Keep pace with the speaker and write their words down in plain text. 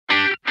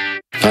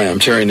Hi, I'm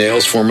Terry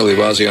Nails, formerly of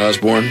Ozzy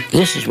Osbourne.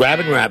 This is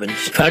Robin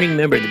Robbins, founding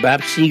member of the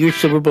Bob Seger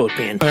Silver Boat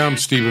Band. Hi, I'm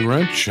Stephen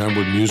Wrench. I'm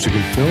with Music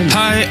and Film.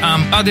 Hi,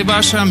 I'm Adi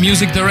Basha,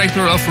 music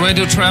director of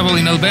Radio Travel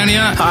in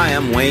Albania. Hi,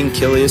 I'm Wayne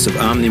Killius of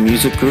Omni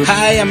Music Group.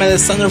 Hi, I'm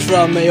Alessandro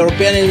from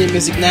European Indie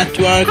Music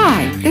Network.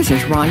 Hi, this is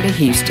Rhonda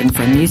Houston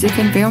from Music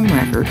and Film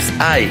Records.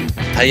 Hi,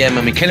 I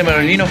am Michele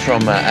Marolino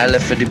from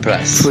LFD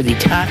Press. For the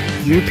top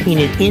European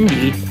and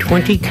Indie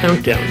 20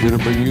 Countdown. We're going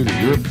to bring you the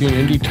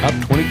European Indie Top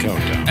 20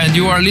 Countdown. And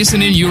you are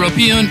listening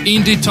European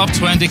Indie Top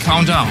 20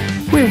 Countdown.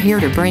 We're here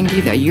to bring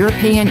you the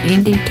European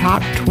Indie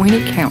Top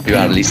 20 Countdown. You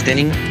are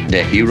listening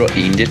the Euro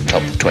Indie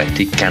Top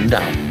 20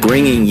 Countdown.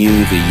 Bringing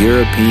you the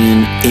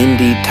European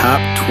Indie Top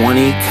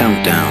 20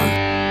 Countdown.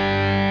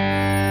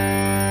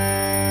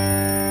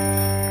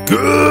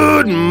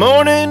 Good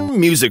morning,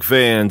 music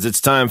fans. It's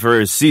time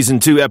for Season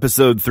 2,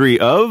 Episode 3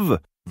 of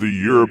the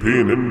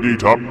European Indie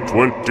Top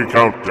 20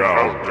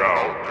 Countdown.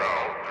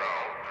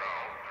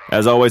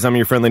 As always, I'm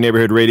your friendly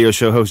neighborhood radio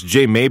show host,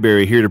 Jay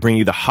Mayberry, here to bring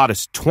you the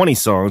hottest 20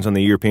 songs on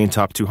the European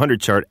Top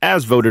 200 chart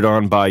as voted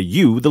on by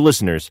you, the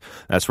listeners.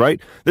 That's right.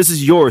 This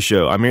is your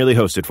show. I merely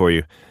host it for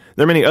you.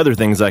 There are many other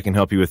things I can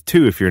help you with,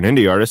 too, if you're an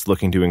indie artist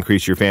looking to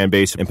increase your fan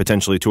base and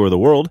potentially tour the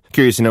world.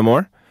 Curious to know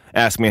more?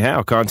 Ask me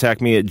how. Contact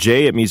me at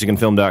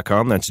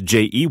jay@musicandfilm.com. That's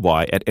Jey at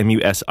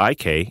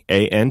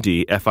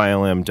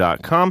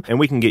musikandfilm.com, and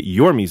we can get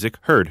your music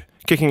heard.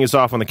 Kicking us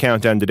off on the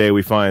countdown today,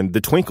 we find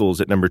the Twinkles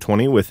at number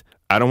 20 with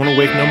I Don't Want to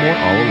Wake No More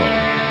All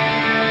Alone.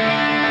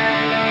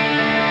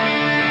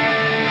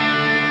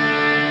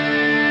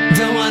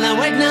 Don't wanna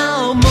wake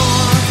no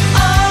more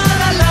all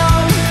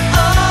alone,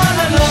 all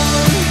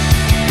alone.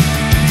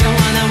 Don't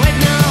wanna wake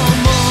no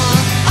more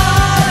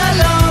all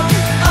alone,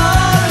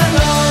 all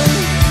alone.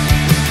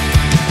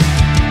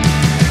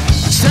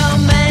 So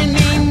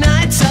many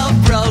nights of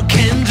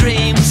broken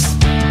dreams.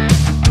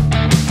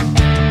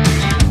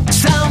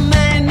 So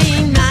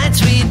many nights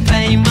with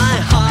pain my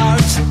heart.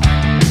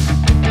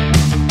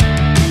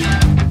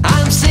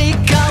 I'm sick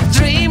of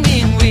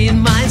dreaming with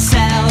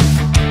myself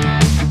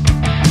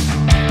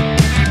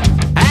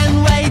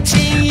and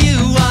waiting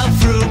you up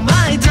through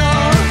my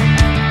door.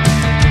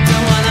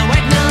 Don't wanna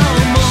wait no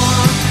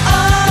more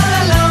all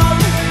alone,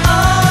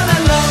 all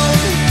alone.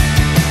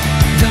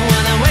 Don't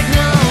wanna wait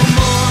no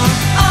more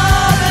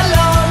all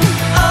alone,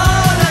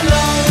 all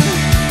alone.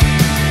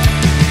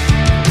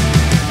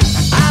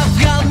 I've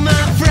got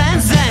my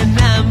friends and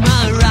I'm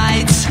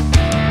alright.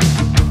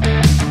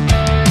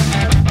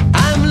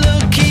 I'm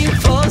looking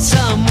for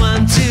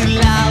someone to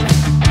love.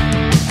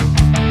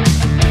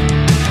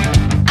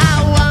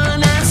 I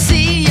wanna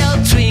see your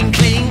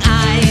twinkling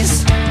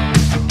eyes.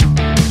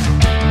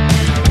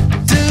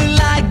 To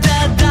light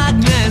the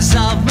darkness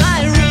of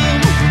my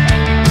room.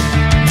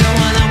 Don't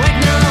wanna wait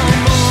no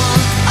more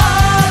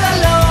all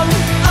alone,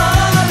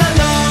 all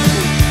alone.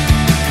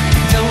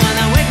 Don't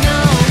wanna wait no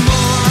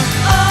more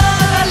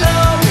all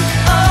alone,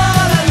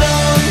 all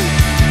alone.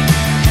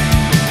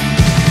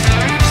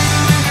 Don't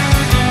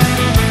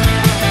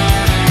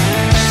wanna wait no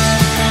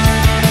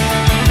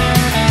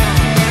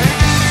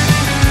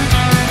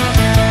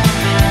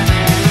more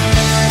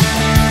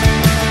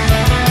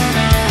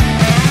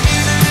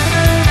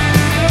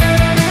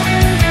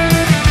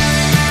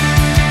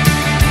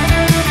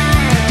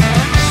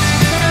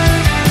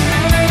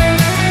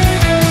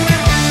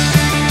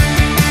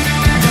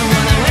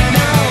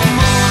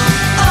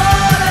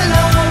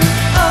alone,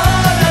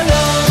 all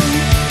alone.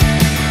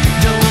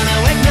 Don't wanna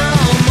wait no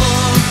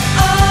more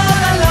all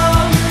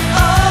alone,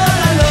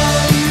 all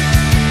alone.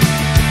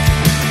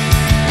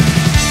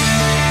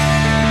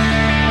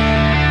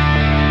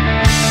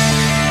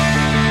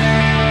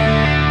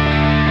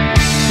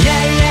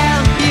 Yeah, yeah,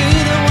 you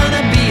don't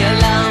wanna be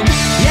alone.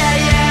 Yeah,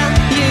 yeah,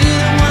 you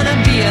don't wanna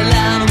be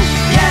alone.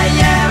 Yeah,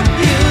 yeah,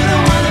 you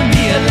don't wanna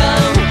be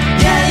alone.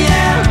 Yeah,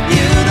 yeah,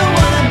 you don't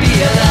wanna be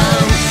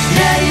alone.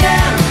 Yeah,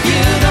 yeah,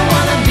 you don't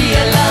wanna be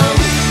alone.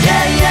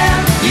 Yeah, yeah,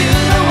 you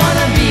don't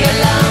wanna be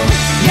alone.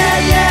 Yeah,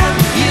 yeah,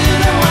 you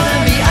don't wanna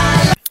be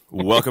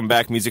alone. Welcome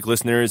back, music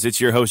listeners. It's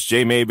your host,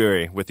 Jay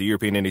Mayberry, with the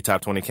European Indie Top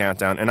 20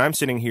 Countdown, and I'm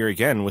sitting here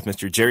again with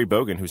Mr. Jerry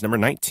Bogan, who's number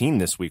 19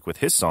 this week with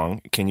his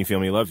song, Can You Feel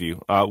Me Love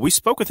You? We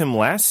spoke with him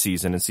last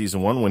season, in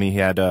Season 1, when he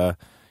had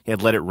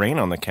Let It Rain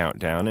on the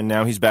countdown, and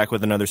now he's back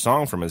with another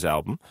song from his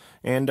album,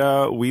 and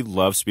we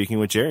love speaking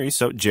with Jerry.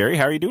 So, Jerry,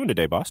 how are you doing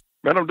today, boss?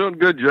 Man, I'm doing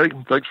good, Jake.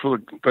 Thanks for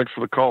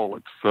the call.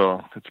 It's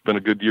been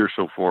a good year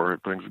so far.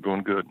 Things are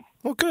going good.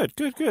 Well, good.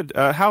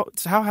 How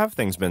have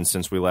things been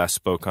since we last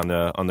spoke on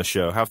the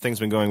show? How have things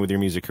been going with your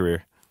music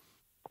career?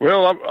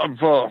 Well, I've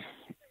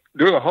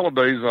during the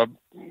holidays, I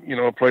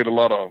played a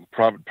lot of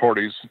private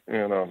parties,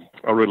 and I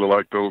really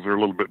like those. They're a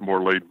little bit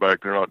more laid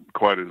back. They're not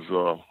quite as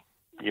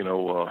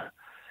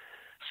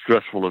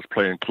stressful as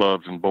playing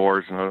clubs and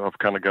bars, and I've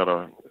kind of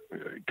got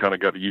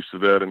used to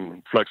that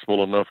and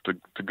flexible enough to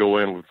go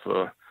in with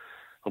a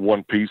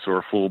one piece or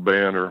a full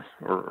band or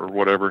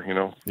whatever,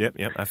 Yep,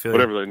 I feel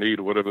whatever they need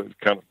or whatever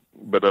kind of.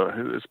 But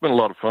it's been a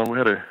lot of fun. We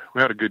had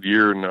a good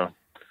year, and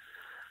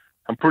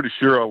I'm pretty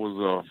sure I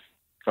was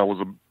I was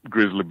a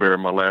grizzly bear in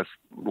my last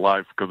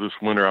life, because this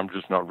winter I'm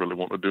just not really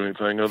wanting to do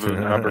anything other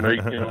than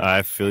hibernate. You know?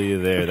 I feel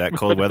you there. That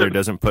cold weather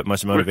doesn't put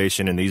much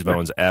motivation in these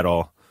bones at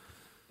all.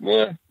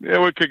 Yeah,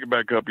 we'll kick it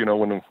back up. You know,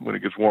 when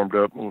it gets warmed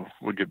up,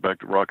 we'll get back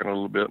to rocking a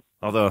little bit.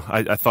 Although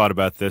I thought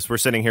about this, we're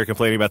sitting here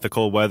complaining about the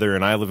cold weather,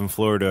 and I live in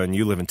Florida, and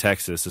you live in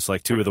Texas. It's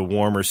like two of the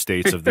warmer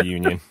states of the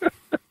union.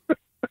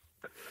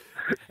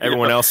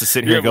 Everyone else is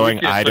sitting here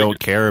going, I don't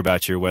care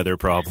about your weather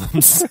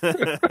problems.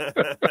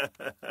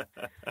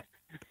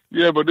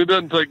 Yeah, but it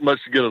doesn't take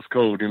much to get us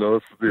cold, you know.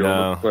 That's the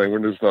other thing.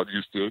 We're just not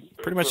used to it.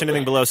 Pretty much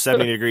anything below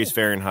 70 degrees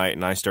Fahrenheit,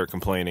 and I start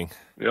complaining.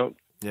 Yep.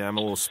 Yeah, I'm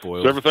a little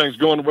spoiled. So everything's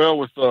going well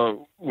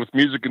with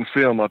music and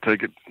film, I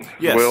take it.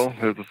 Yes. Well,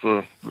 it's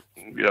a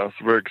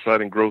very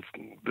exciting growth,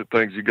 the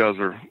things you guys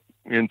are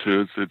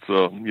into. It's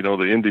you know,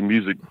 the indie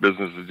music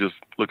business just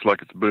looks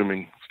like it's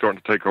booming, starting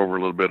to take over a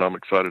little bit. I'm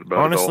excited about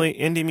Honestly,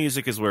 it all. indie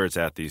music is where it's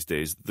at these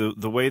days.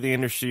 The way the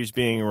industry is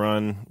being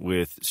run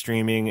with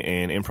streaming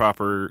and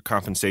improper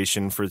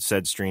compensation for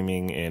said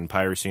streaming and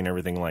piracy and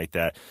everything like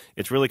that,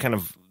 it's really kind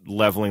of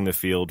leveling the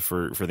field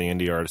for the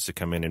indie artists to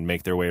come in and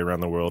make their way around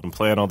the world and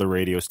play on all the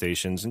radio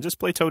stations and just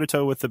play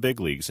toe-to-toe with the big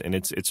leagues. And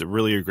it's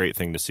really a great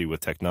thing to see with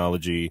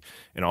technology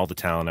and all the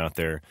talent out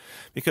there,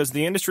 because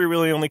the industry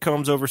really only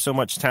combs over so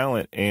much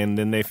talent, and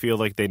then they feel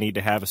like they need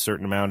to have a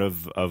certain amount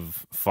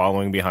of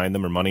following behind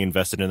them or money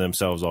invested in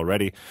themselves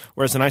already.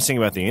 Whereas the nice thing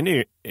about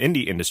the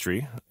indie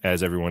industry,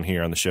 as everyone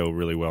here on the show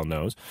really well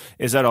knows,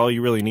 is that all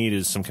you really need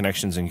is some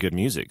connections and good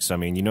music. So, I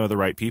mean, you know the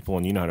right people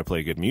and you know how to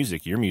play good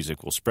music. Your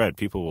music will spread.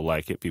 People will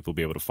like it. People will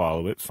be able to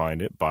follow it,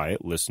 find it, buy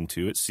it, listen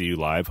to it, see you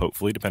live,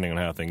 hopefully, depending on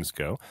how things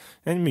go.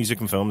 And music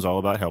and film is all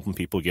about helping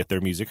people get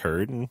their music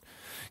heard and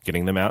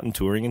getting them out and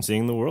touring and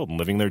seeing the world and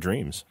living their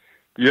dreams.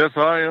 Yes,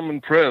 I am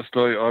impressed.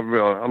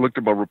 I looked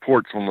at my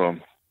reports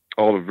on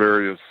all the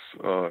various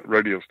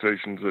radio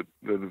stations that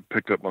have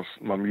picked up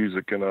my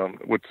music, and I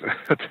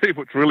tell you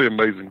what's really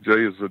amazing,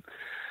 Jay, is that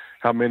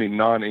how many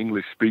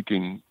non-English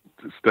speaking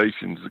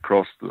stations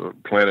across the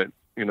planet,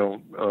 you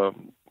know,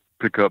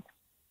 pick up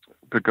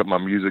my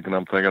music, and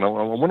I'm thinking, I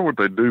wonder what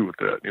they do with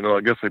that. You know,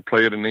 I guess they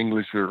play it in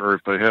English, or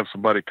if they have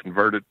somebody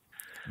convert it.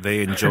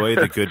 They enjoy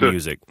the good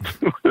music.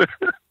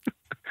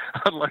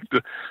 I'd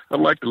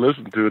like to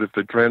listen to it if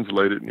they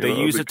translate it. They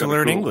use it to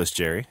learn English,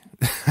 Jerry.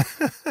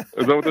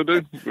 Is that what they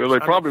do? Well, they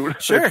probably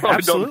sure, they probably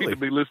absolutely. don't need to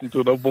be listening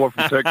to no boy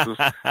from Texas.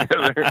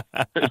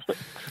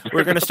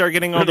 We're going to start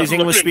getting all these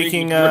English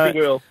speaking.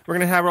 We're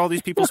going to have all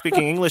these people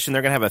speaking English, and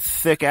they're going to have a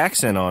thick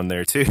accent on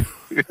there too.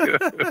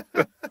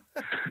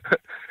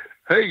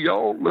 Hey,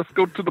 y'all, let's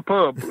go to the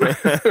pub.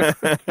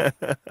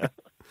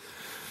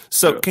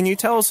 So, can you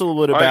tell us a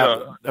little bit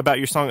about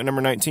your song at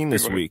number 19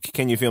 this week?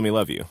 Can You Feel Me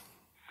Love You?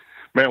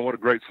 Man, what a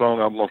great song.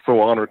 I'm so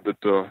honored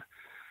that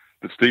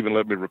Stephen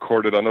let me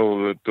record it. I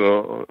know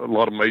that a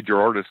lot of major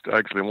artists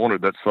actually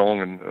wanted that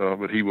song,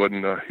 but he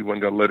wasn't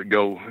going to let it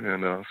go.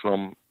 And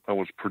so I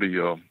was pretty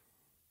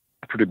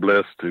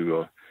blessed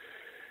to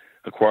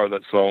acquire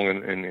that song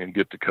and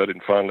get to cut it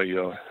and finally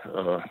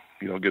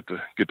get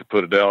to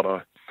put it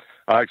out.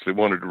 I actually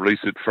wanted to release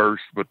it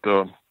first, but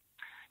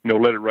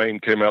Let It Rain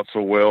came out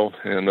so well,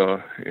 and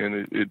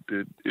it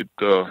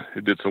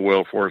did so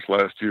well for us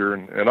last year.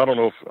 And I don't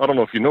know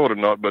if you know it or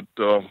not, but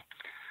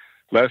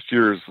last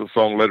year's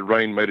song Let It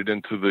Rain made it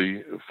into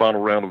the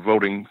final round of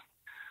voting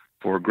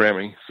for a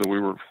Grammy, so we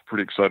were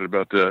pretty excited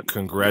about that.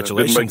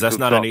 Congratulations! That's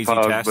not an easy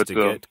task to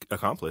get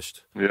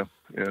accomplished. Yeah,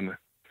 and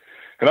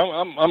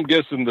I'm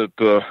guessing that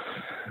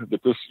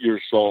this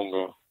year's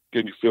song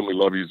 "Can You Feel Me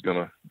Love You" is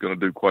gonna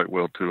do quite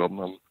well too.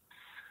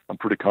 I'm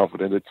pretty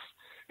confident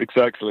it's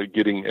actually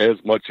getting as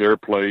much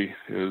airplay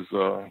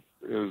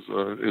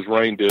as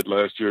Rain did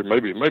last year,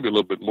 maybe a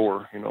little bit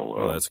more.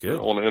 That's good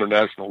on an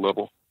international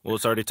level. Well,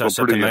 it's already touched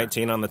up to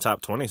 19 on the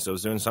top 20, so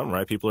it's doing something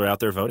right. People are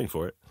out there voting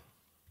for it.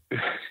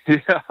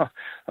 Yeah,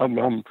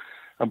 I'm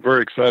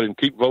very excited.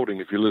 Keep voting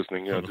if you're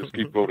listening. Yeah, just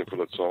keep voting for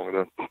that song.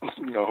 And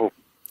I hope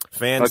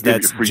fans.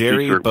 That's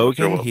Jerry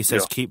Bogan. He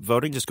says keep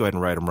voting. Just go ahead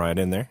and write them right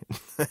in there.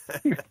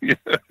 Yeah.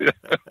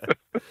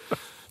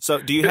 So,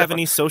 do you have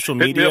any social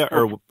media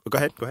or go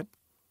ahead? Go ahead.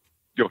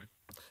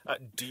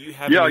 Do you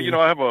have? Yeah, any...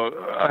 I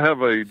have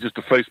just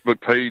a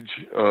Facebook page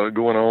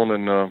going on,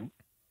 and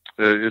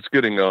it's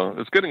getting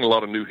a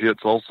lot of new hits.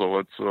 Also,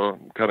 it's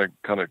kind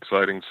of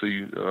exciting to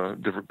see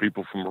different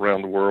people from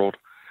around the world,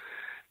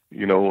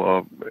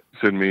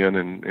 send me in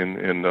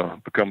and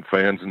become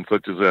fans and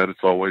such as that.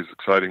 It's always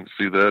exciting to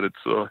see that.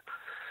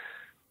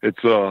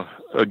 It's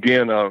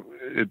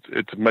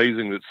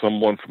amazing that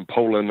someone from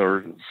Poland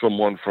or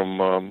someone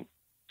from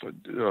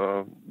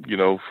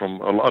from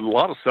a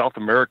lot of South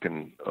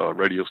American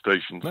radio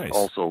stations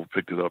also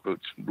picked it up, which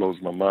blows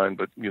my mind.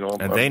 But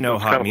and they know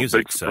hot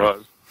music,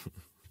 so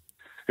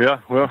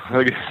yeah. Well,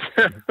 I guess,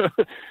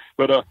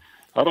 but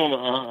I don't know.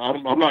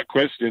 I'm not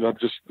questioning. I'm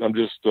just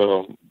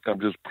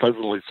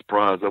pleasantly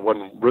surprised. I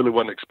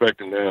wasn't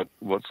expecting that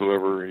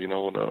whatsoever.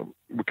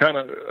 We kind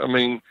of. I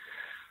mean,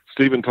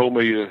 Stephen told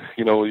me,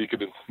 you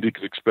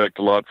could expect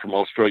a lot from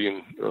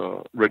Australian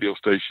radio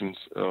stations.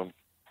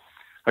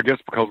 I guess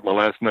because of my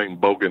last name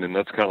Bogan, and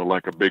that's kind of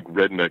like a big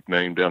redneck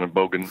name down in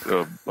Bogan,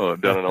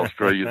 down in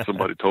Australia.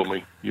 Somebody told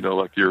me,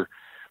 like your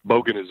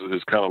Bogan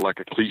is kind of like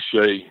a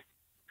cliche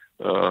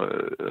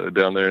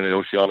down there in the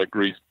oceanic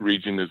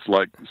region. It's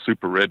like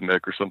super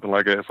redneck or something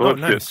like that. So it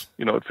nice. fits,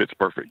 it fits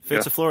perfect.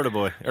 Fits a Florida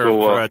boy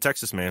or a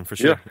Texas man for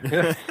sure.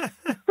 Yeah.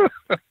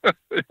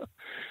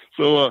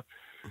 So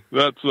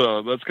that's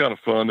kind of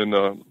fun,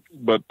 and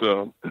but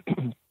of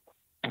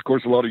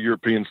course a lot of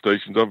European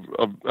stations.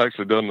 I've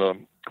actually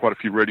done quite a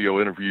few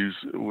radio interviews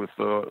with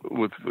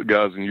the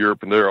guys in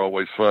Europe, and they're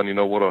always fun.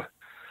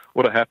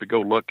 What a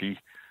happy-go-lucky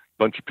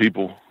bunch of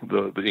people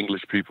the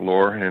English people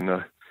are,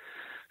 and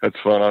that's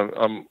fun.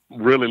 I'm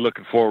really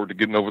looking forward to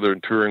getting over there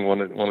and touring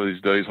one of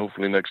these days.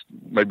 Hopefully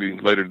maybe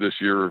later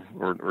this year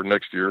or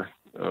next year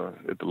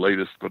at the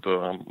latest. But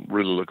I'm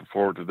really looking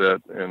forward to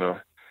that. And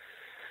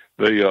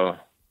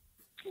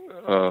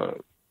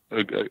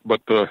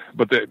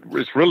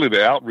it's really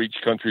the outreach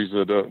countries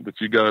that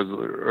you guys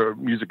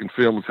music and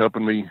film is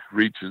helping me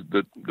reach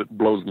that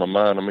blows my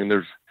mind. I mean,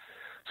 there's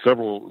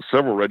several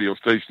radio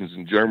stations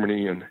in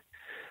Germany and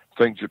I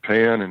think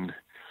Japan and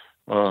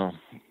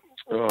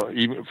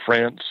even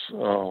France.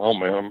 Oh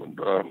man,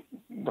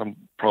 I'm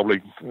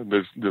probably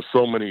there's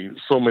so many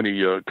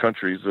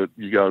countries that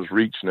you guys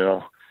reach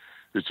now.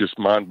 It's just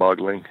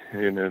mind-boggling,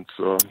 and it's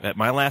at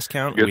my last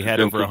count, we had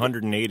over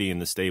 180 in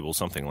the stable,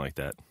 something like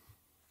that.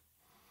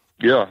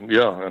 Yeah,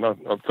 and I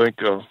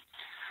think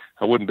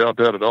I wouldn't doubt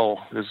that at all.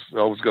 I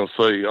was going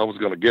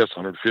to guess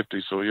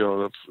 150. So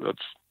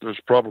there's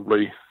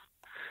probably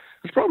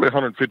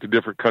 150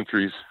 different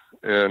countries,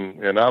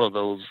 and out of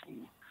those,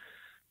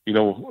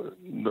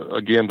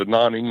 again, the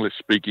non-English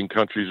speaking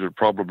countries are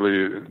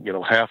probably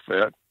half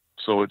that.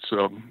 So it's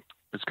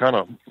kind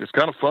of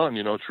fun.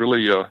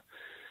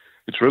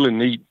 It's really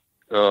neat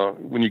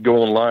when you go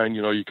online.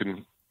 You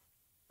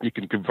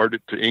can convert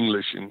it to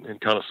English and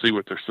kind of see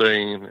what they're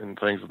saying and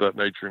things of that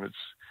nature, and it's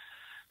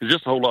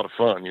just a whole lot of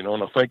fun, And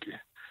I think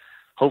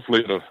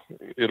hopefully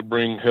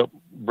it'll help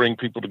bring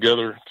people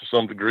together to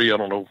some degree. I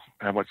don't know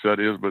how much that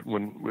is, but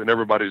when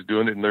everybody's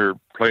doing it and they're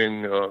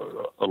playing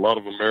a lot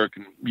of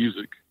American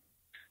music,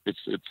 it's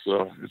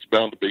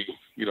bound to be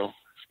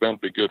it's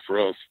bound to be good for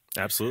us.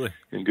 Absolutely.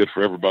 And good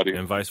for everybody.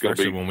 And vice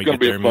versa when we get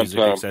their music,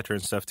 etc.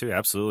 and stuff too.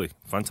 Absolutely.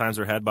 Fun times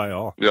are had by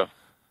all. Yeah.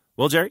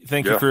 Well, Jerry,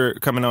 thank you for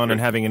coming on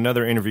and having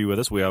another interview with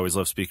us. We always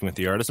love speaking with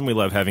the artist, and we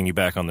love having you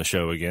back on the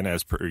show again,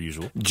 as per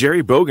usual.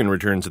 Jerry Bogan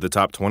returns to the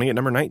top 20 at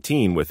number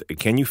 19 with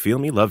Can You Feel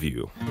Me Love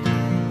You?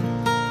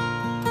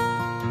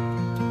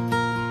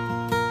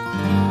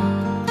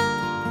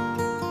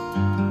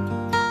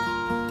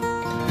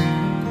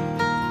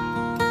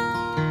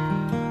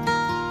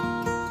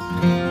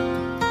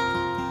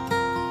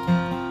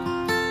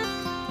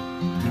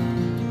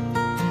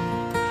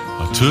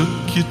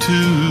 Took you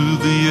to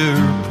the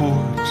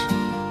airport,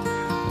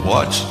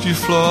 watched you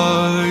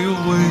fly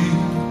away,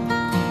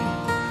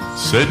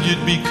 said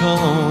you'd be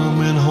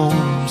coming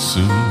home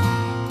soon.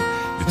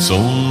 It's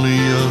only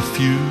a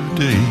few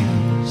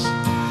days.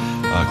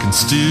 I can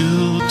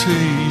still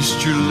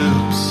taste your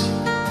lips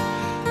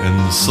and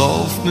the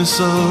softness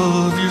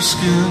of your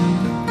skin.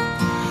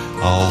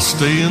 I'll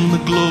stay in the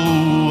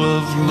glow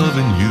of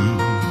loving you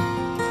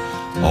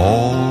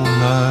all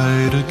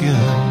night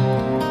again.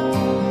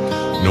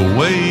 No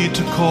way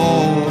to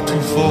call, too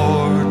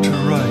far to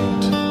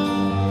write.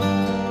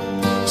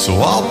 So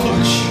I'll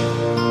push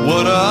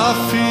what I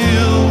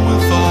feel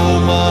with all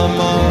my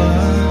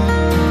might.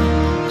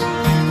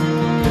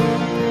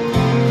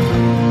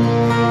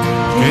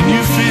 Can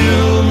you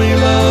feel me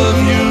love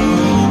you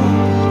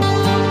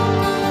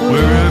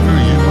wherever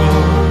you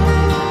are?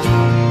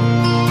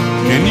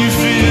 Can you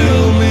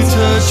feel me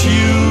touch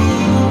you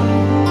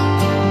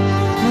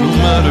no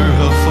matter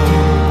how far?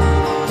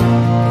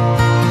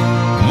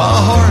 My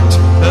heart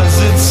has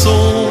its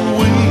own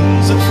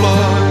wings that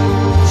fly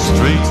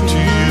straight to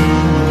you.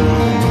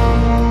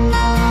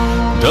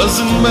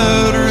 Doesn't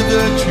matter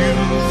that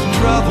you've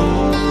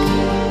traveled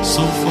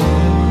so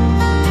far.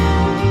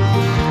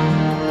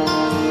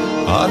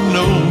 I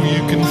know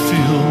you can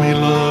feel me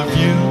love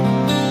you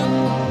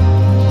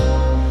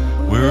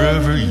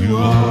wherever you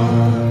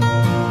are.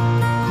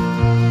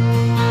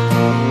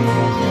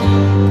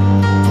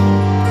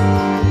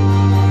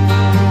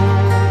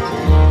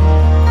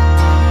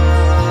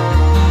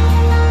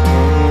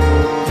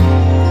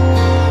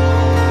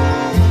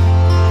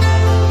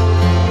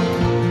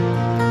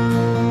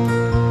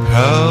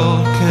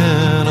 How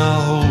can I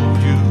hold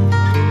you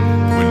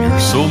when you're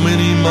so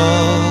many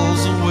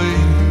miles away?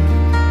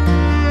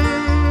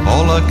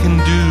 All I can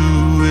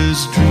do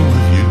is dream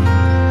of you,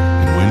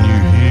 and when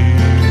you're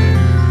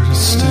here to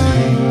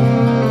stay.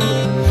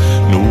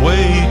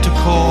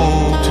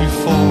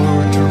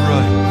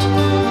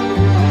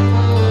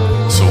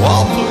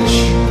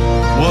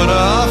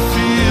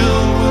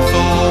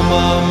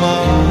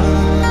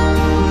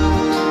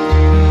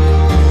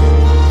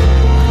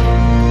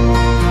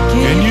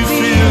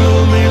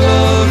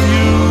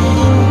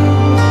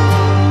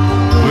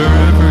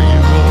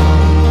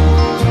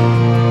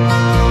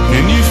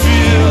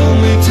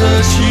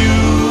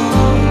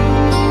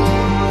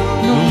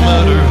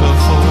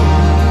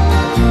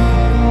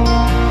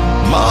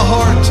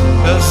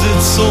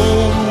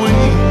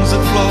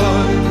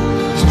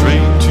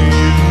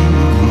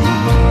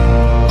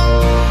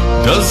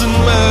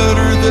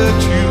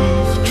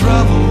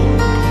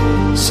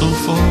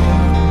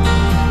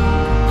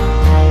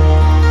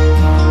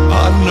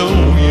 know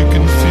you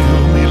can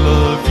feel me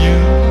love you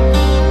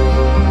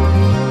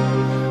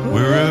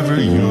wherever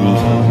you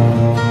are.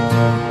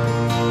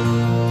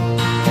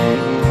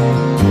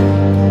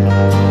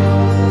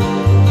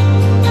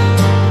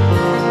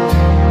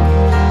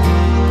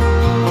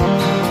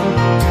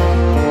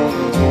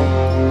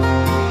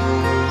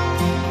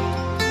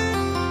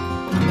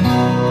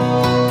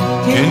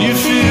 Can you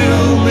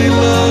feel me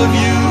love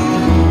you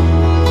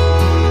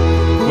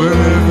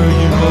wherever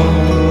you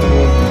are?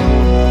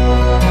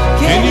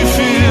 Can you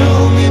feel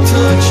me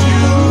touch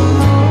you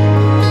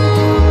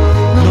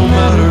no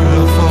matter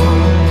how far?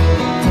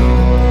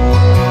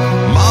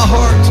 My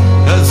heart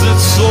has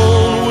its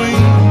own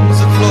wings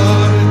that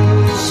fly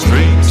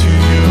straight to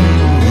you.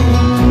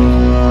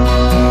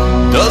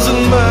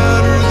 Doesn't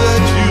matter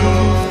that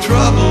you've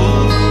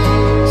traveled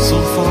so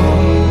far.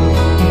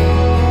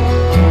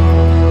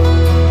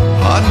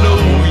 I know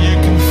you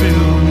can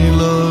feel me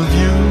love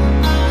you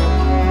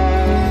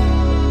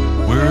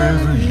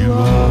wherever you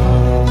are.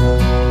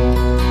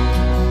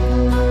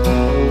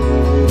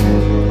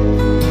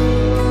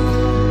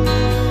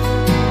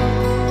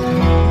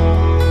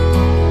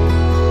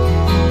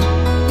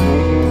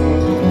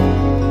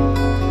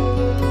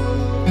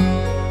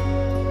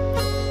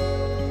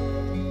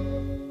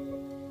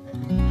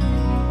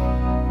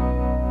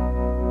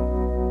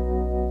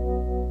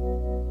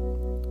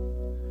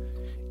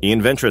 Ian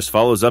Ventress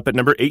follows up at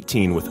number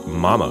 18 with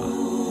Mama.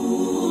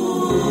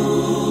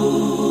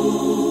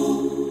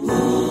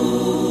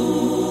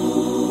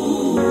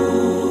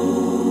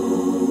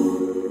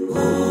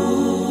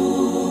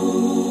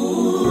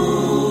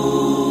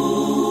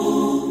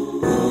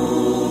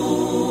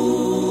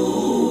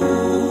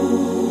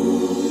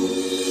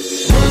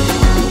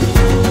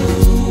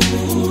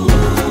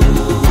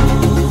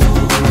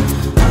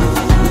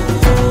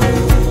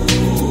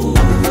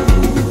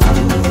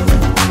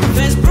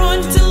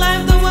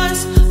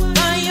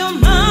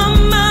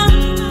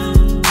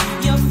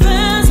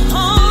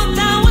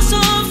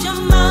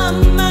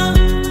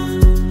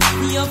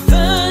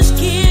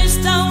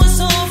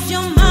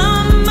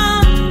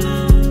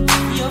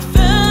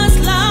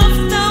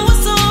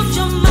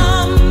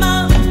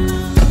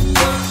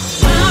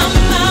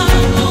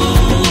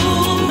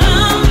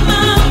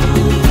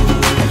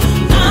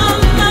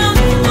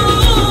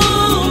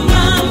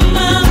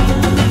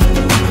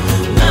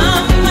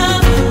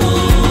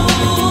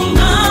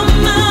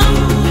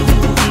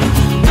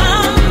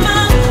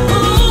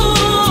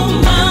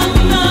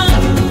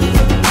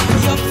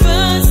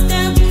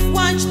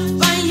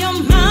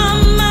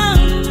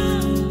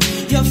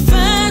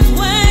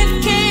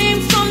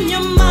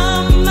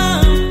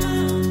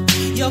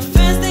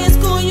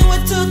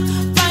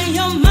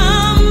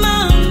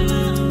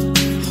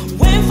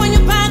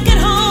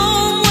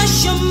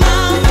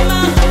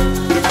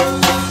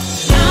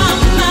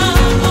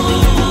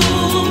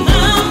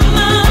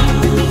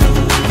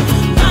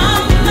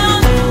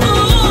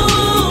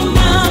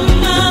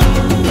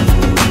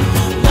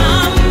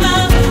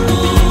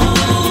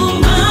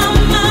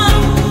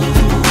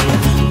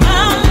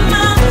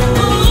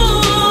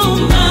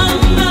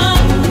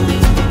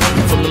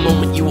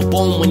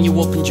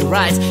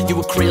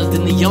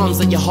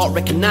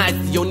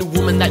 Recognized the only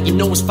woman that you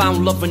know was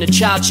found loving a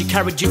child. She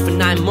carried you for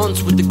 9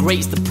 months with the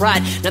greatest of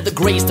pride. Now the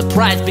greatest of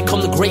pride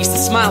become the greatest of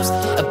smiles.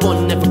 A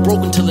bond never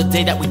broken till the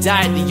day that we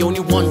died. The only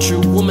one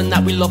true woman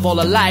that we love all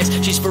our lives.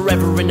 She's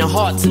forever in our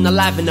hearts and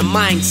alive in our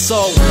minds.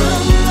 So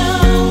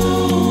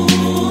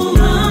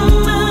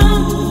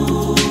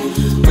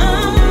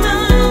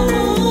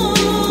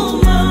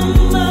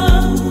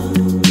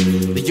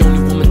the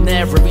only woman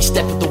there every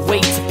step of the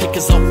way to pick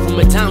us up from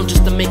a town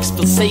just to make us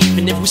feel safe.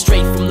 And if we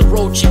strayed from the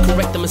road, she'd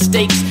correct the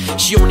mistakes.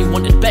 She only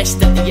wanted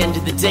best at the end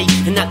of the day.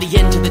 And at the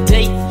end of the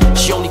day,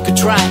 she only could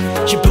try.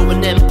 She built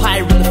an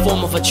empire in the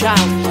form of a child,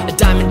 a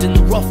diamond in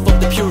the rough of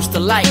the purest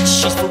delight.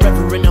 She's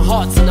forever in our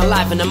hearts and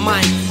alive in our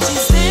mind.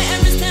 She's there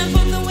every step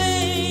of the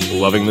way.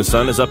 Loving the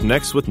Sun is up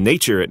next with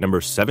Nature at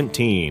number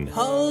 17.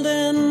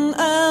 Holding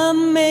a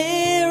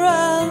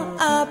mirror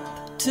up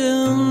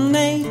to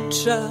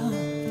nature,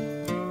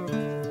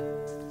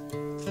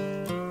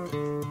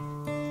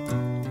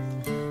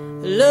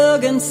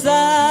 look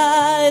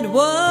inside,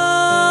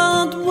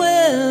 what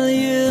will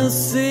you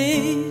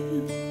see?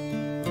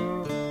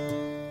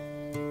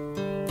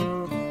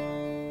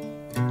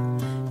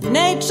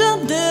 Nature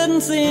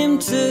didn't seem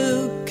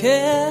to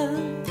care.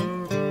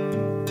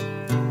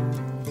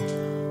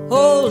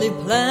 Holy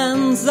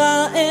plants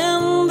are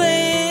in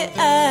the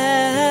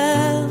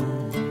air.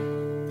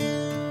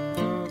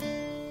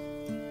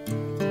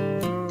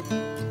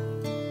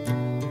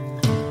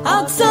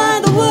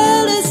 Outside the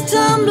world is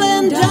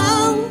tumbling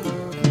down,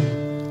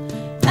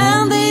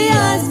 and the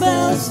ice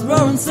bells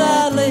roaring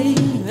sadly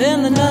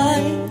in the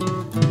night.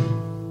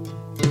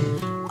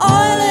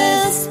 Oil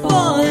is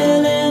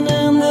spoiling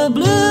in the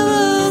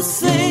blue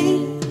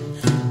sea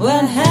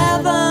when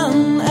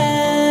heaven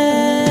ends,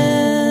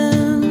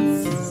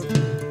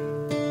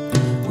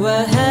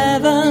 where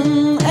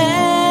heaven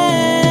ends.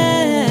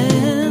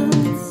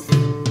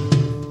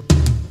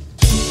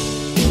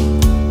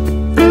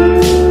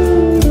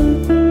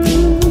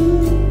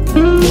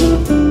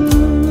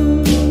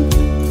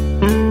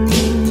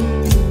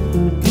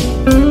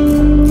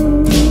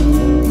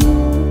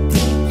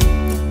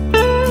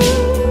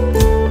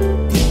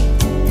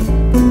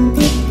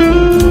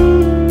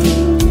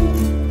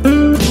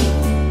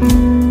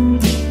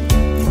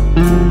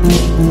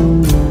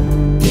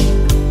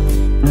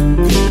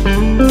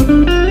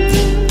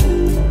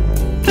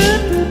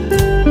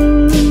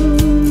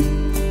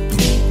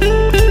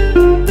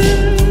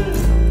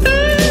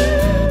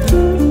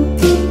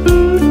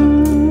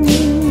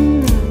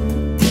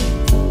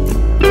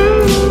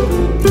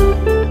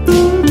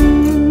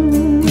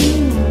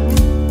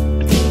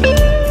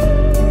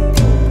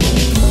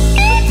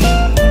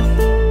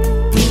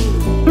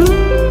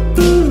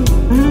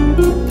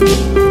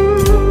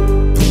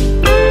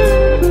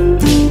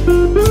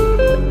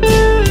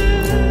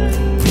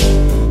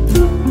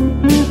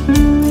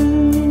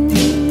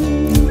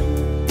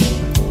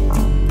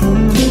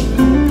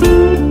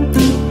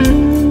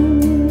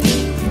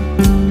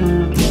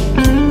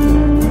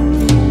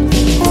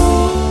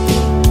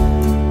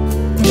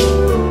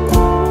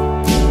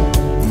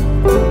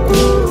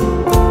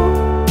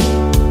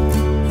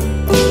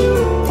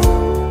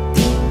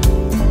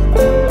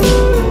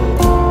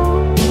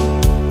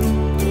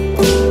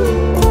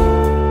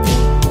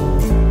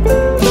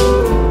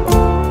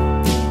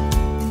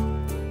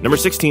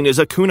 16 is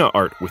Akuna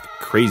Art with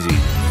Crazy.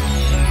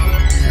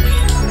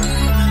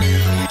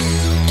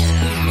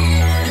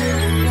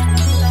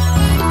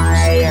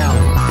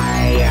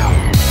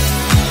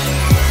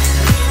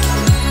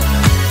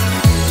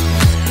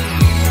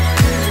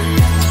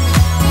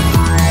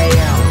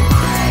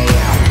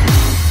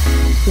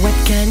 What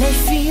can I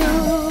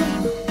feel?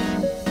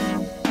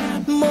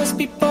 Most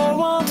people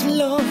want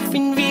love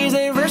in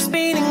vivere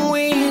spinning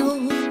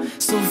wheel.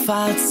 So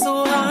fast,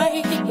 so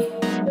high.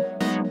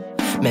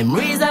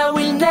 Memories I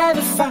will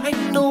never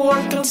find. No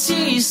one can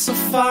see so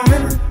far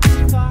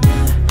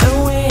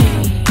away.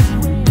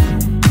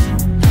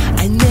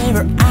 I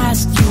never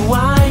asked you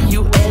why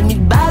you held me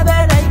back,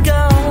 but I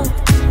go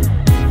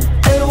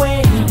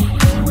away.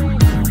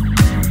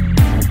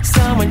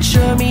 Someone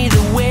show me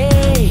the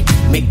way.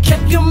 Make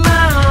up your mind.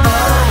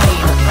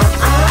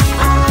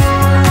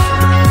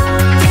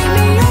 Give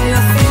me all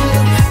your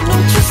feeling.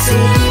 Don't you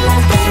see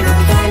life better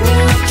than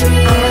you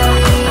dream?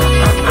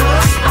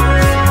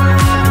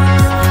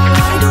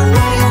 I don't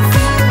wanna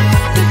feel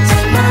the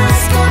time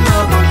has come. I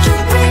want to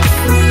break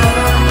free.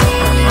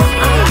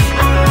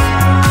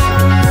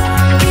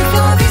 If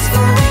love is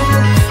for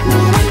real, no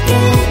one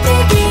can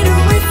take it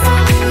away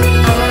from me.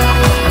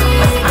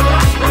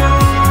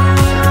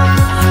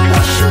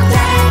 Why should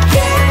I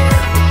care?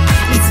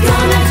 It's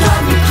gonna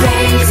drive me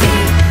crazy.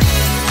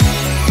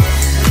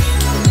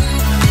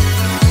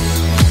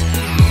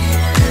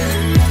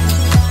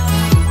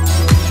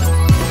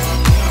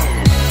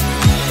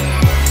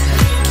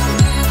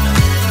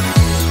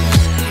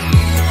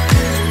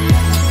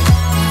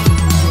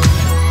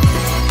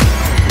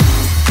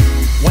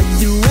 What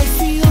do I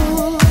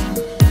feel?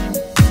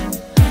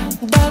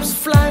 Doves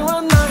fly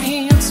on my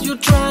heels. You're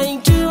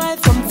trying to hide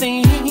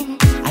something.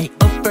 I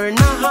open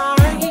my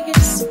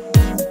eyes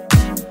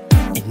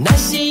and I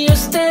see you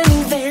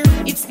standing there.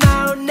 It's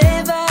now or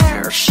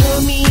never.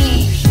 Show me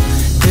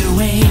the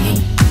way.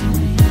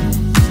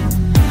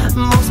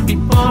 Most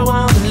people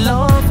want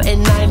love,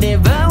 and I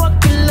never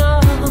walk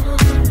alone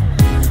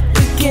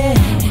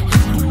again.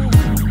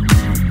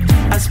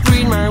 I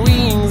spread my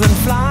wings and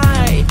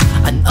fly,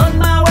 and on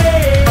my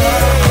way.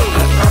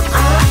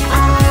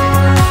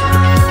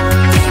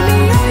 Give me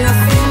all your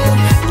feeling.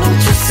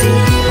 Don't you see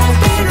life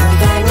better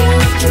than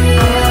you dream?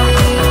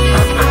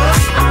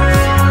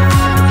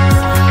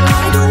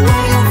 I don't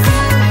wanna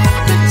feel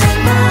the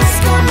time has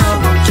come. I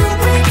want to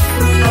break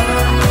free.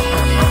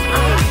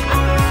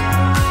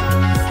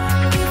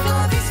 If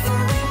love is for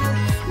real,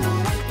 no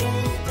one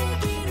can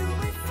take it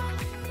away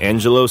from me.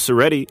 Angelo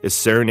Seretti is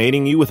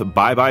serenading you with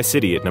Bye Bye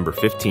City at number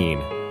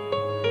 15.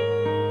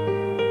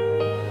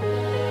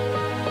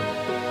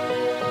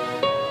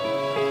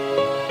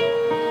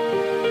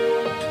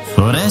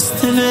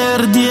 Foreste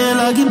verdi e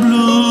laghi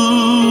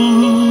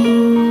blu,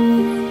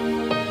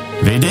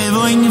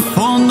 vedevo in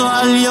fondo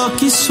agli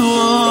occhi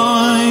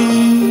suoi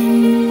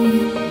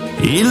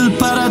il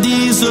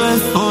paradiso e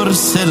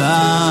forse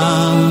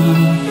là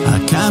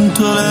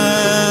accanto a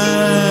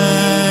lei.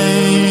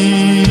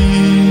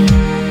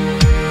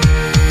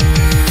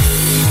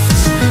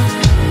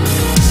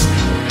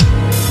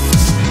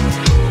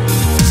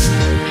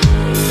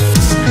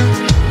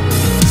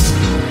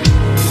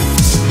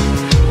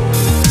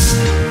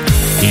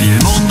 Il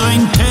mondo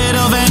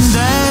intero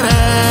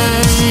venderei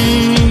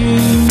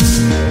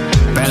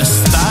per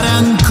stare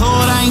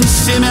ancora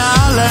insieme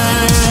a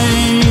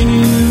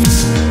lei.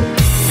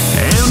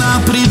 È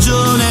una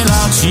prigione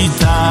la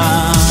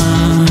città,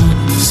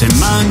 se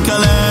manca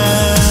lei.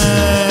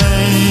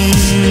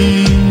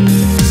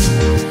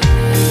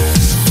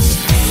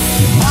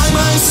 Bye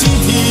bye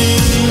city,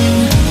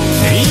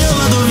 e io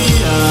vado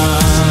via.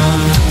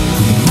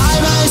 Bye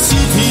bye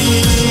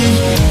city,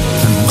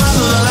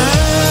 vado da lei.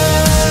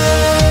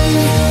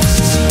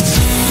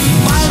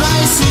 Bye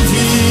bye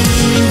city,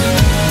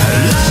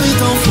 la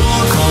vita è un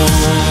fuoco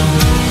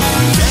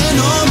che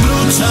non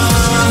brucia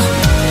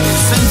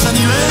senza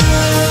di lei.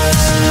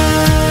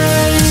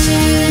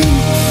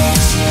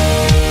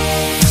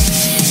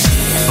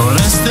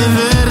 Foreste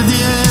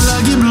verdi e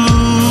laghi blu,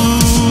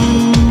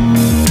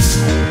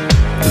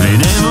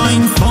 vedevo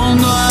in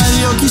fondo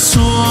agli occhi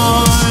suoi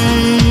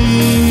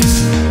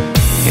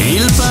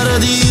il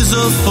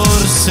paradiso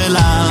forse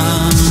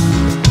là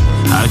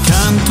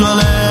accanto a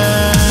lei.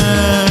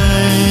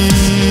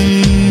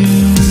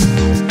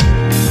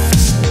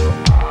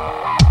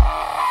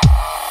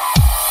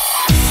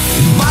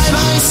 Bye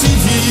bye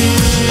city,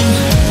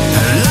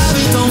 la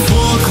vita è un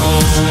fuoco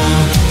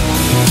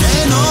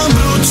che non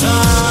brucia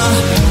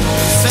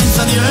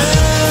senza di lei.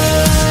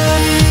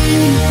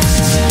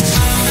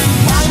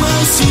 Bye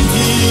bye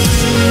city,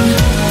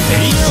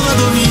 e io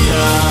vado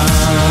via.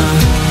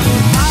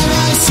 Bye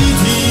bye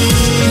city,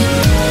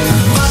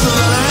 vado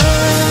da lei.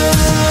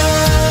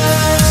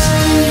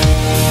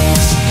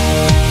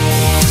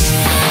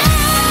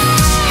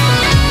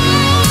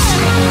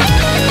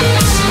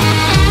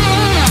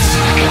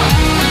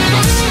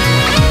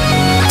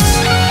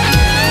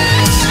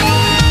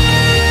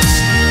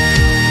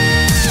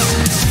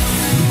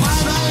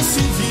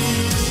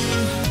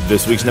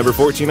 This week's number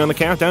 14 on the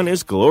countdown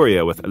is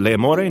Gloria with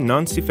L'amore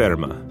non si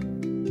ferma.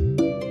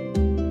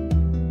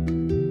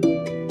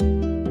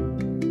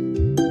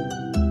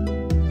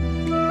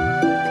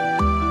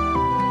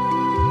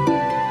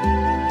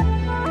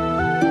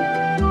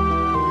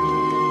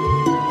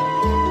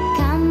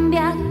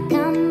 Cambia,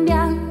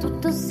 cambia,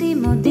 tutto si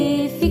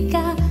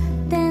modifica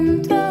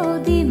dentro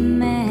di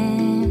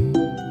me.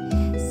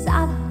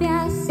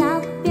 Sabbia,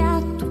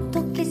 sabbia,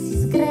 tutto che si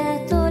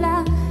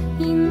sgretola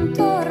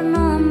intorno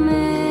a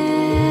me.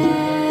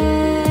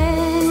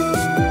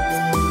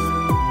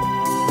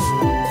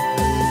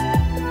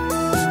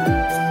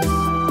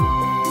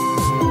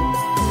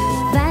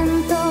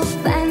 Vento,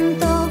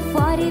 vento,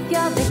 fuori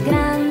piove,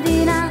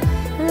 grandina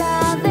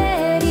la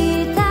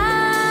verità.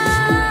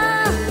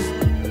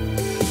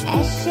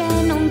 Esce,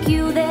 non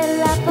chiude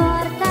la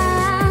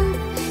porta.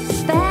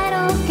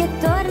 Spero che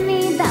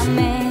torni da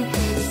me.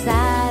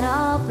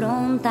 Sarò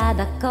pronta ad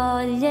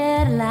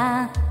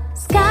accoglierla.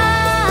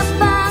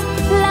 Scappa,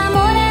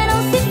 l'amore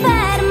non si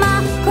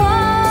ferma.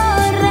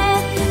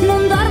 Corre,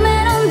 non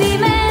dorme, non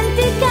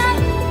dimentica.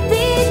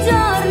 Di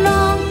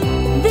giorno,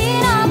 di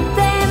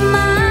notte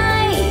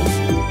mai.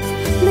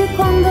 Lui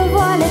quando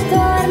vuole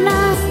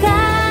torna.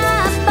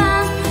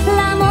 Scappa,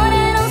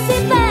 l'amore non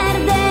si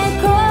perde.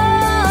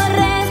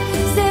 Corre,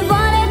 se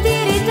vuole ti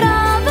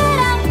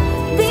ritroverà.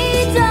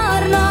 Di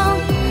giorno,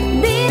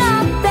 di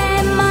notte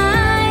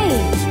mai.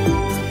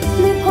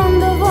 Lui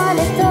quando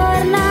vuole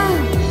torna.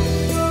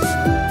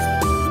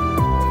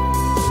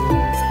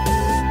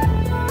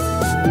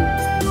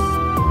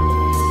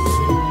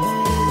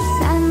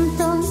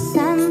 Sento,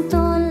 sento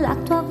la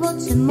tua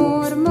voce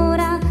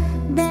mormora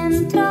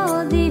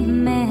dentro di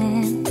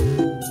me.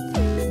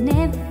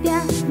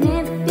 Nebbia,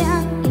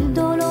 nebbia, il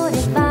dolore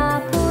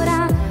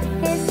evapora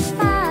e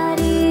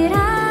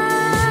sparirà.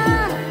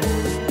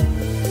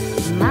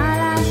 Ma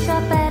lascio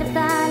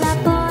aperta la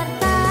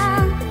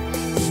porta.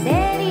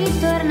 Se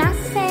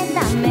ritornasse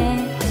da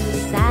me,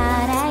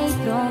 sarei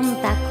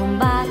pronta a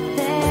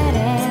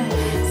combattere.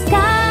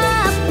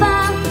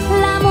 Scappa,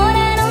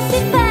 l'amore non si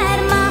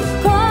ferma.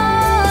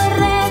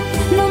 Corre,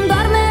 non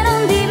dorme,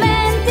 non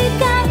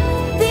dimentica.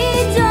 Di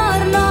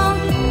giorno,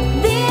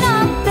 di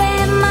notte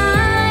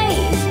mai.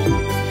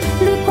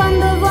 Lui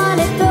quando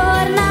vuole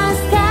torna.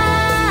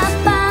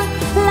 Scappa,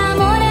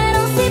 l'amore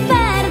non si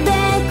perde.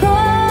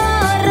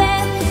 Corre,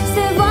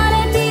 se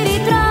vuole ti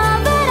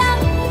ritroverà.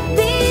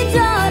 Di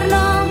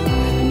giorno,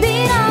 di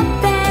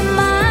notte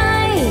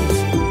mai.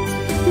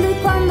 Lui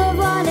quando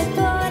vuole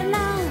torna.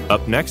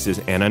 Up next is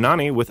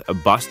Nani with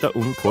Basta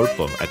un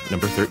colpo at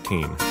number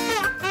 13.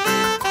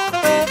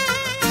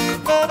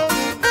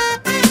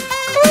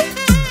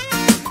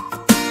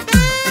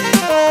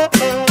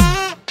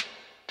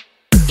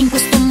 In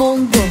questo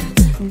mondo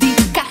di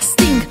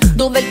casting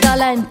dove il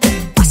talento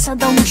passa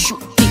da uno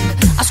shooting,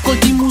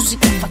 ascolti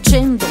musica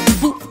facendo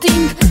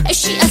footing,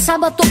 esci al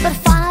sabato per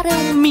fare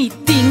un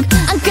meeting.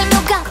 Anche il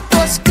mio gatto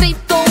ha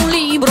scritto un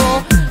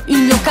libro, il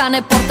mio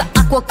cane porta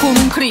acqua con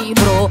un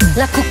cribro.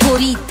 La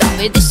cocorita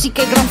vede sì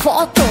che gran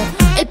foto,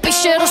 e il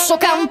pesce rosso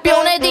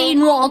campione di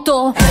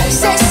nuoto.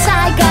 Se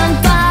sai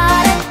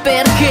cantare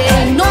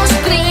perché non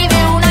scrivi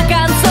una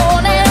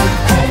canzone?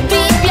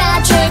 Ti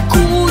piace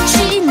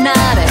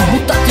cucinare,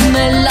 buttati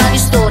nella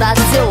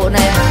ristorazione.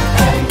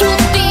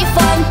 Tutti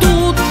fan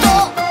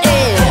tutto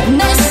e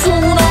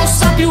nessuno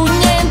sa più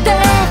niente.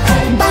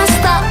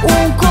 Basta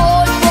un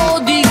colpo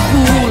di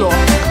culo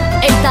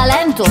e il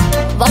talento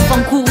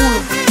vaffanculo.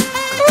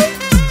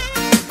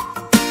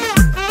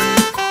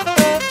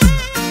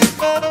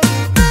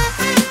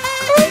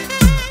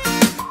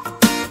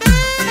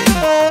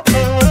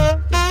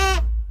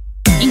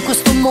 In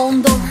questo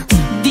mondo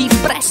di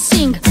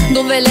pressing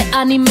dove le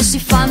anime si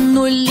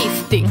fanno il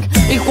lifting,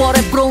 il cuore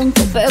è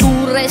pronto per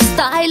un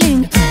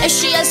restyling,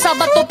 esci al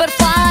sabato per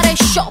fare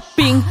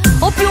shopping.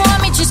 Ho più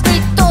amici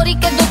scrittori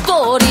che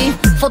dottori,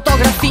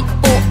 fotografi,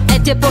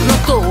 poeti e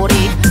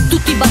pornotori,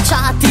 tutti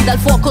baciati dal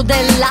fuoco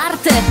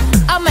dell'arte.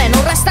 A me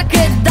non resta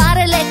che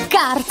dare le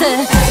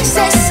carte.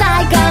 Se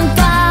sai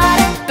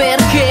cantare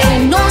perché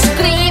non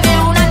scrivi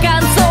una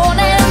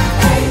canzone?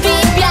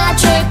 Ti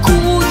piace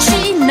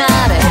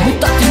cucinare,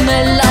 buttati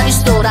nella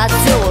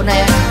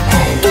ristorazione.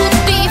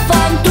 Tutti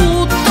fan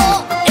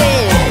tutto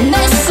e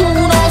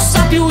nessuno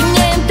sa più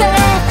niente.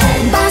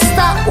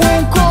 Basta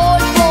un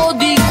colpo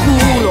di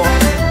culo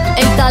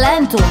e il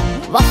talento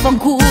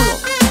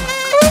vaffanculo.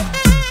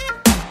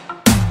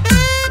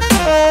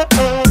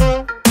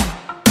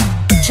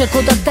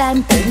 Cerco da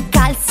tempo un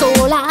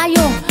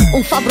calzolaio,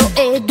 un fabbro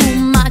ed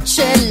un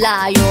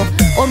macellaio.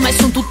 Ormai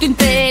sono tutti in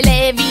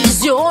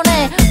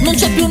televisione, non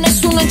c'è più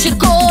nessuno in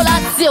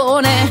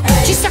circolazione.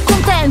 Ci si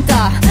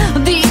accontenta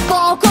di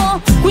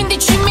poco,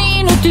 15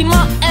 minuti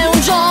ma è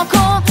un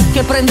gioco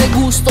che prende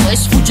gusto e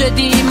sfugge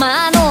di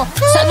mano.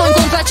 Salvo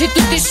incontrarci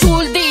tutti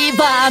sul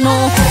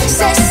divano.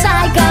 Se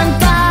sai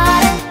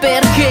cantare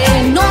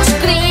perché non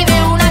scrivi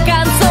una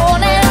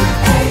canzone?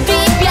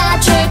 Ti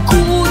piace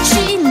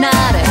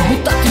cucinare,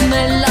 buttati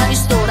nella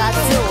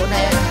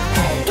ristorazione.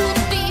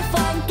 Tutti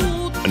fan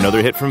tutto.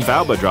 Another hit from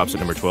Phauba drops at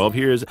number 12.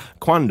 Here is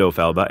Quando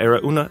Phauba era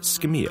una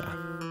scimmia.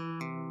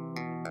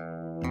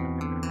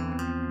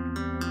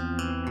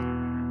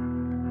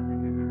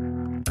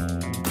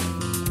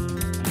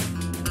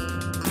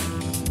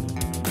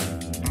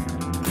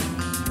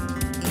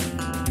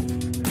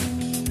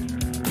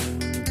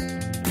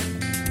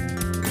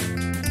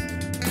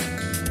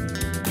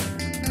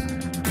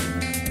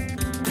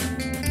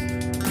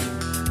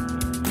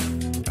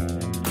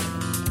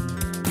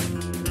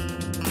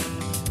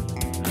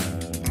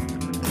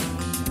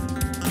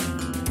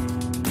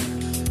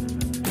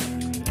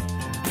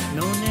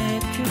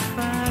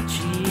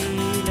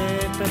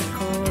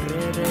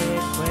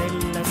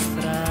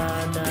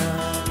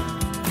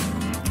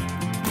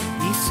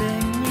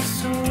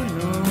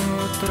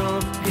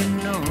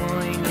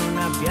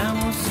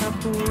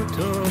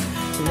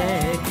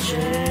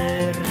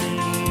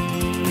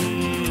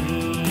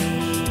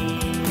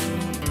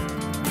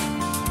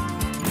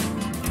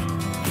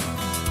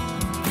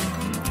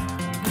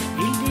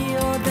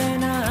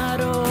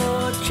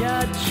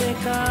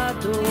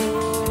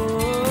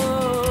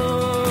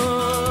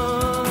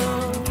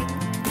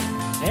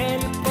 E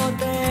il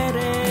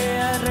potere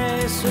ha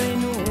reso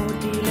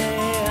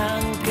inutile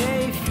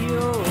anche i fiori.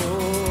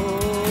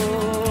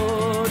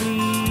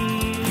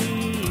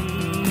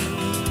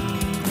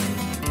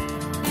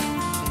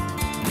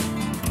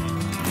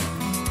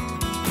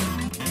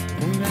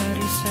 Una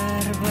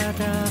riserva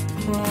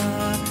d'acqua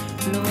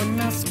l'ho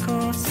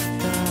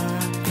nascosta,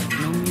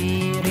 non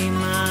mi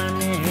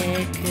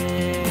rimane che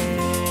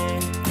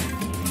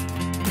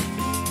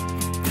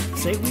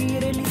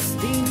seguire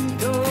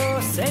l'istinto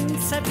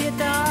senza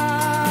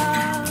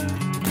pietà,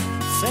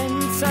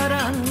 senza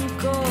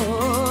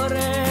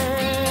rancore.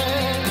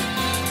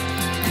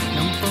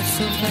 Non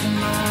posso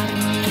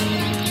fermarmi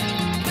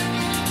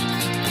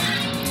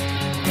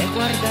e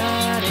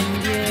guardare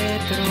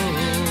indietro.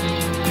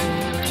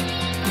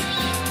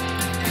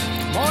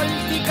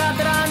 Molti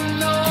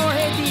cadranno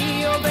ed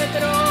io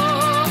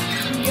vedrò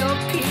gli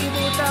occhi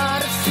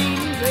mutarsi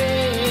in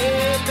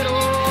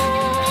vetro.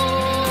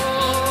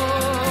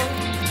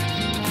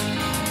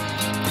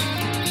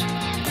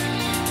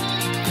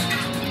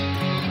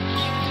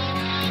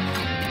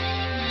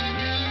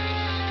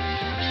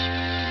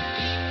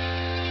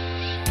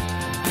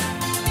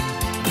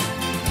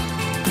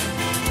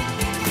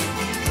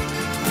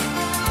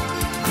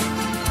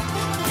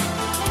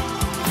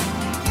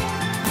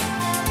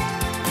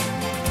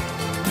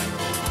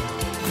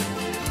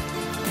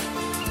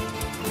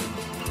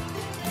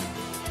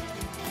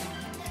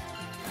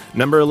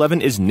 Number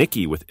 11 is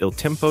Nikie with Il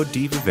Tempo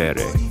di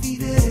Vivere.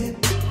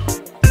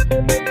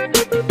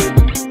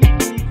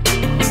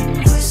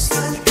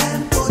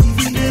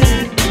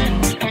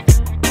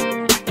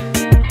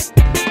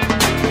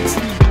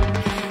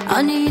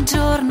 Ogni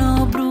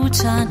giorno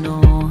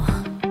bruciano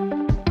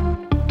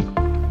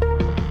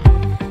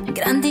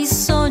grandi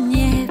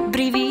sogni e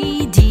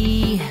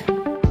brividi,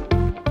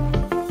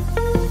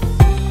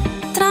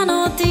 tra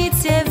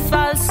notizie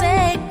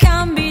false e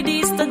cambi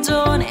di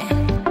stagione,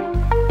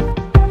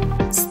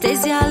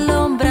 stesi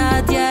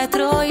all'ombra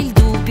dietro il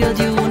dubbio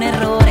di un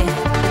errore.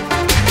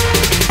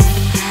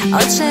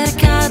 Ho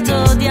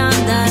cercato di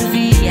andar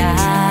via,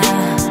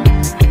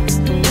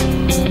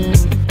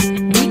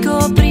 di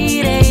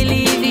coprire i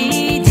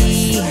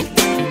lividi,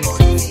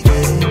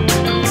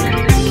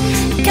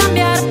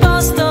 cambiar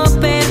posto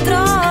per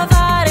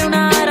trovare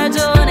una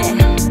ragione,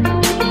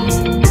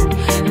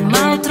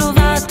 ma ho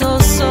trovato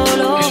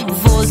solo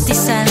volti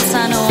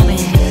senza nome.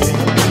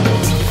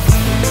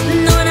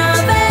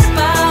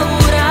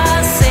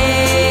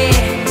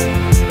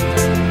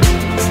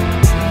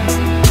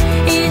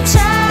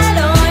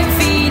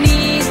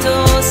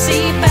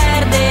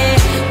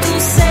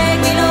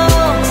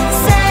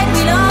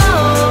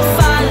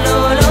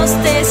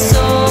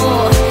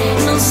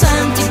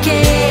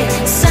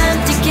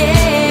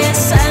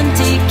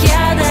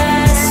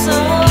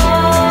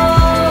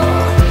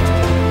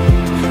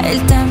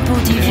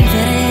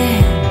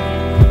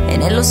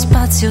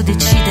 Spazio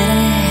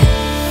decidere.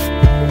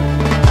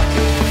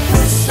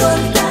 Questo è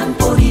il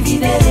tempo di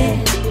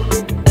vivere.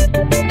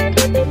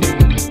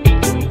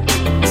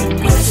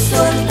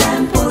 Questo è il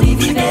tempo di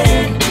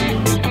vivere.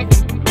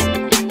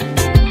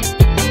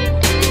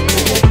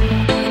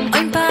 Ho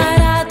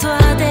imparato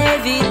ad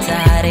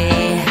evitare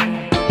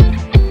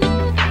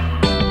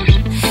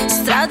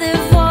strade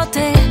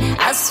vuote,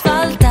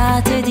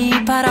 asfaltate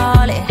di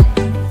parole.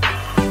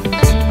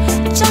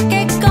 Ciò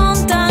che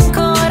conta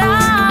ancora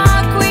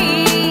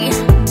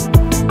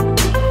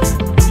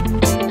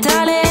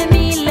tra le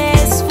mille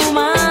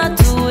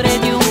sfumature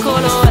di un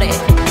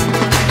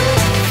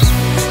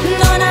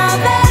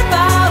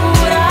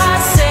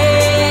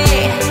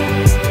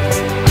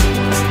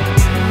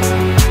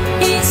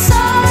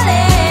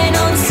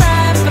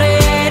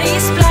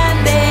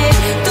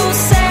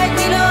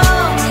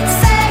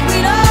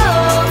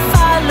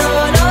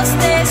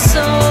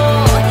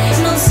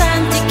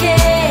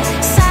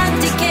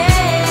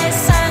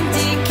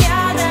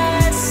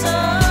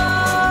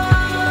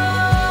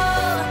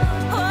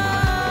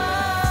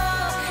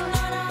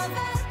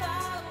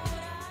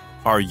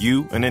Are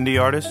you an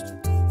indie artist?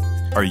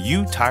 Are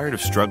you tired of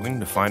struggling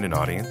to find an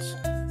audience?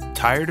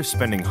 Tired of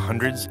spending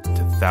hundreds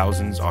to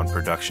thousands on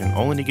production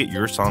only to get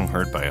your song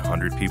heard by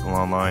 100 people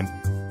online?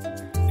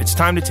 It's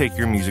time to take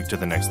your music to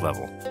the next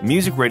level.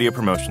 Music Radio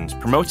Promotions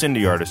promotes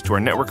indie artists to our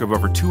network of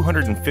over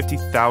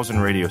 250,000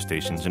 radio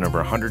stations in over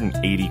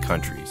 180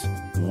 countries.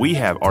 We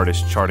have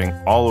artists charting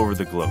all over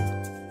the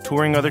globe,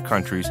 touring other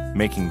countries,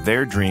 making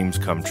their dreams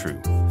come true.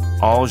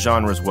 All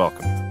genres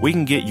welcome. We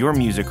can get your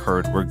music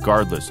heard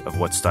regardless of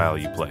what style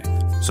you play.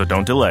 So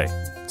don't delay.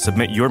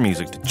 Submit your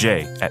music to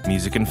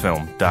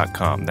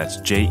j@musicandfilm.com. That's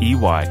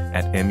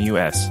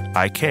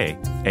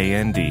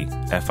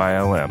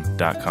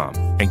JEY@MUSIKANDFILM.com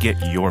and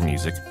get your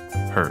music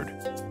heard.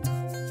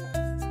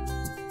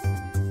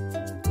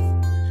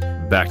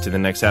 Back to the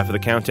next half of the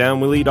countdown,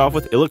 we lead off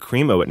with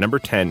Illacrimo at number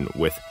 10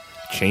 with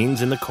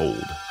Chains in the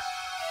Cold.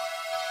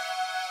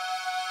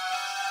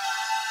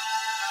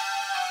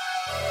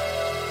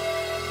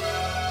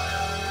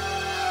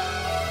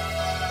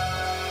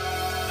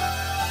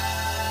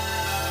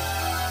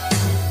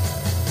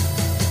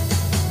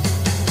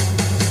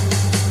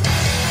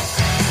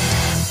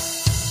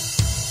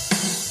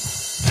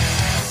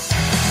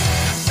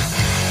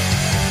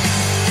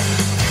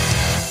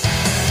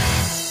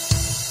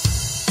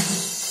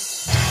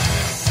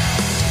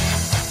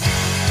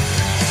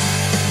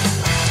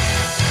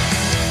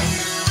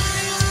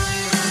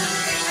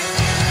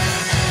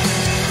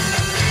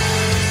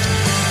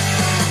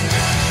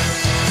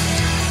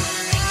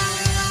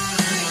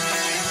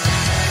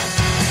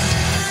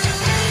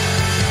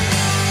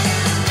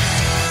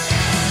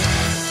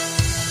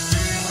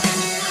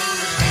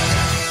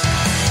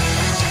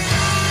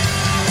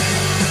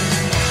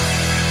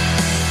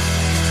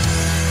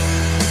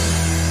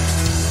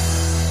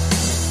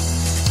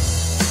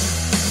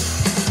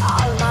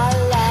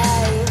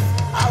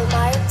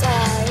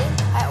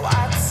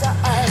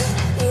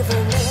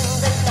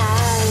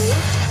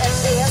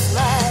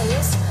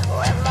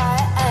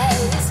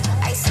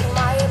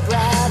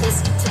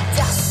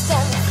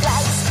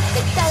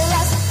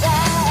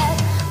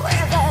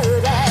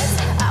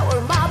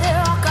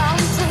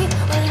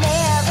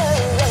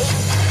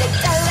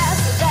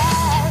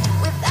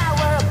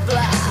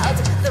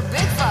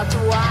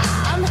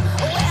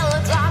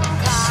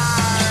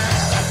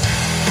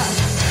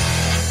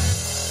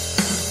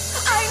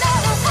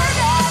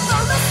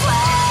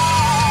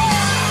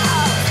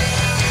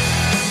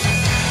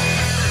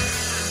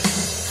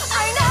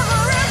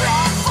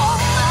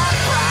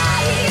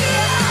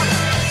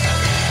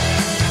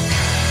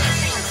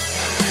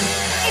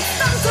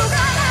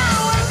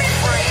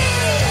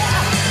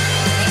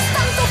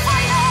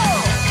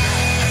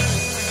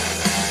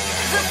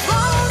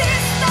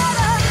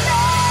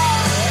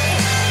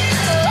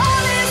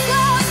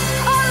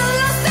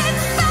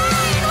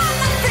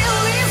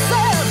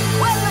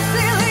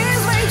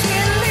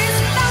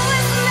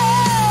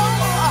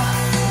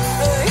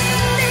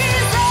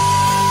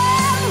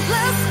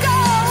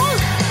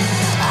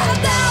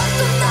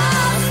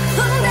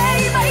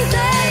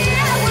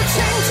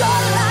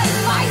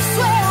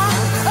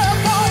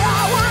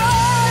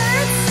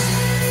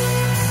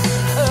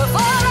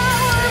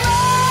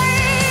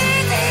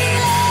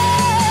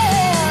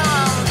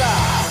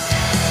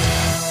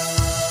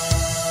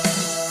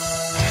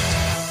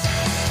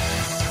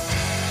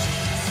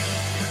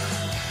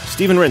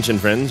 Stephen Wrench and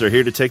friends are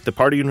here to take the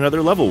party to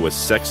another level with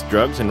Sex,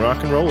 Drugs, and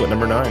Rock and Roll at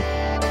number 9.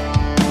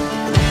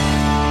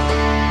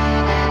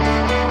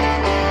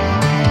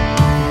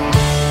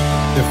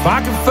 If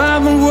I could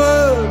find the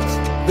words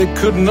they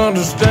couldn't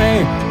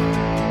understand,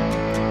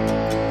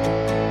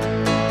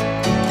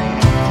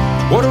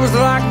 what it was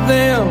like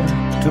them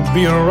to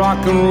be in a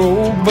rock and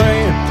roll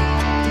band.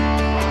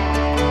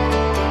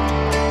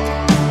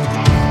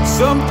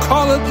 Some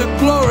call it the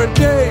glory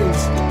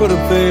days, but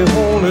if they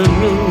only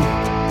knew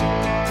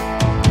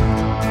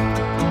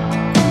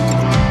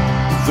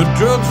the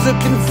drugs, the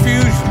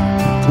confusion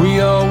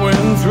we all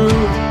went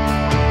through.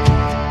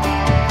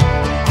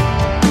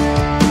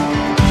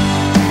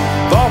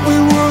 Thought we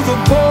were the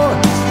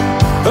voice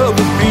of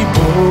the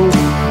people.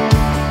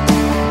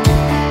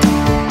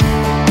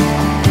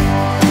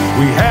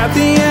 We had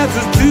the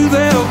answers to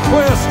their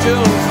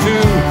questions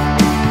too.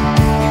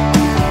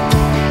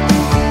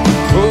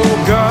 Oh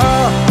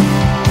God,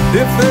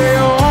 if they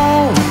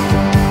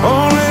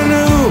only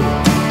knew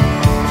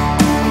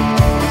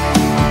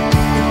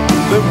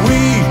that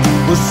we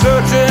were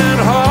searching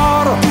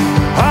harder,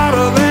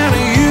 harder than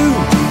you.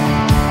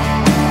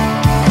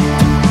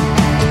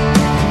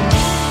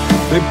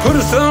 They put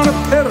us on a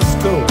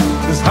pedestal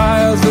as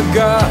high as the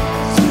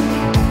gods.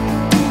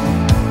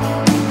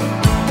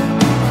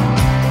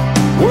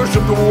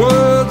 Worship the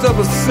words of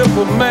a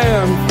simple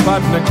man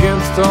fighting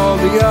against all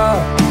the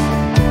odds.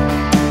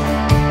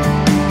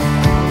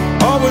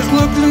 Always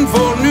looking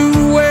for new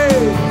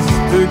ways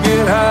to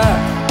get high.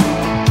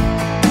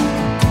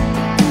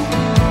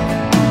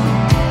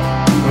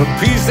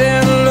 Peace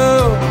and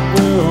love,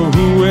 well,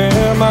 who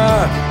am I?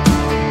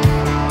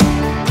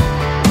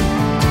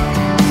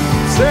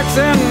 Sex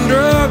and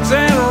drugs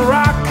and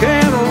rock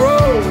and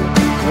roll,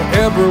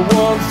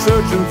 Everyone's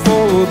searching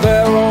for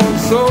their own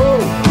soul.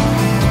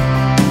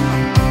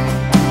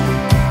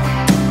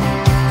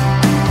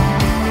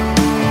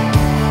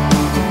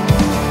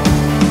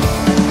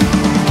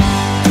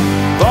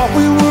 Thought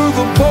we were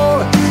the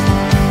voice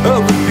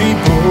of the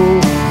people.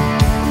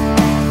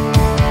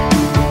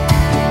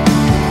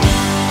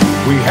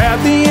 We had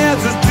the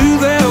answers to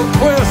their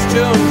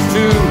questions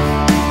too.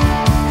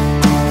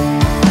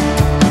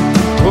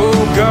 Oh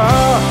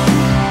God,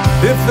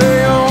 if they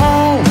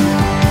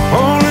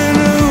only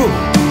knew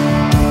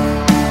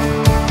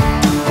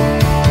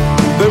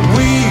that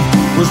we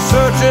were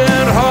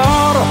searching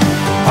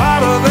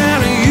harder than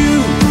you.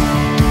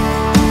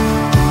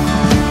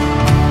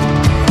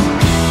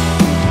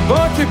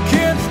 Bunch of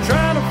kids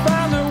trying to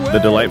find their way. The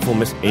delightful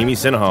Miss Amy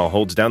Sinha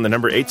holds down the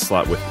number 8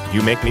 slot with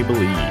You Make Me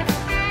Believe.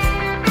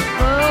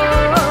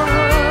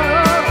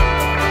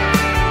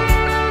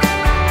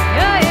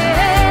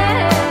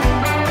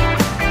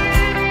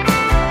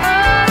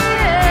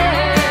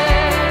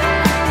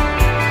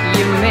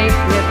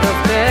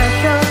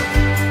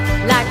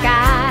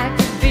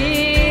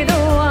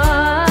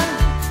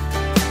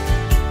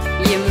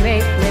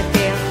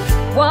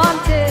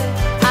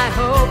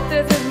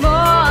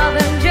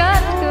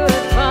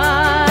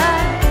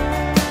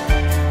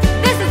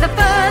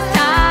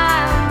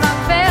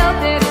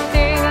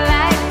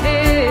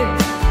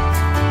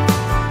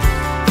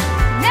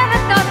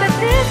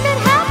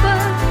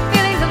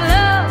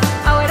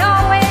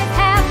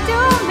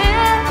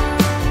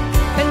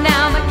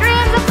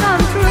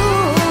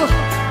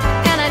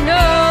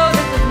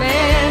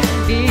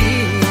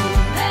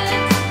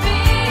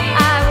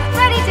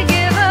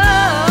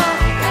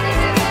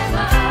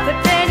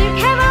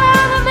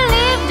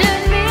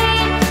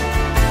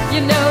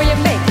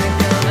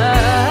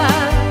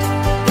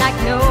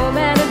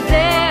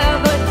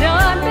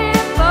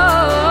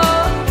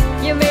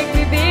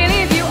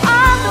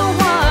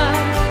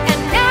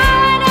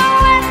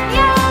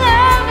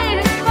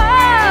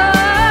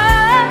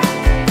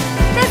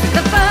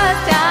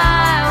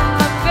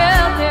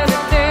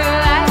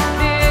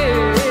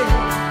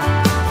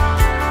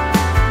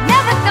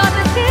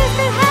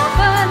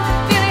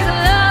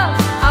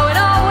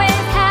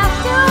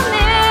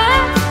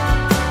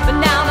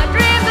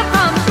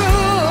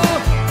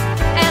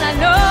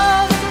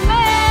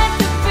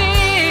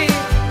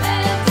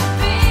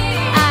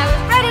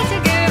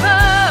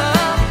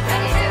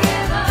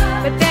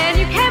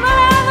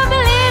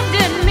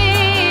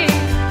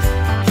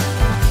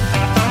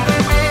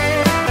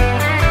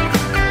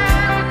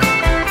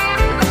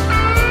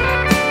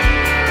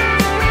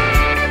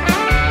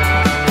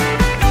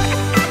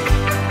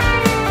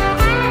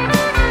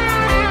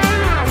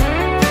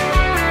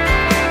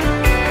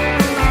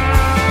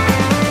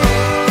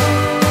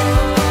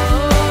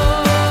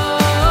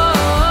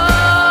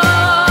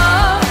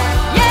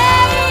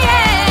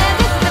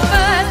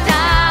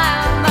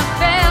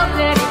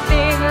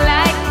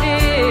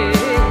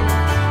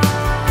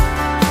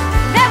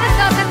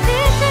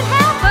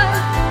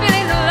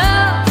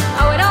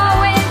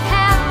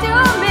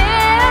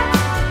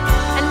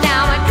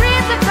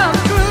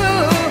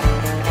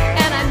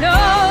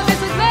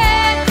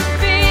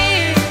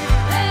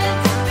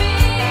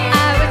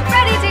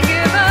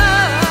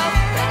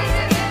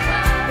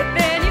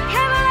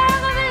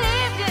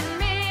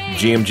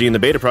 GMG and the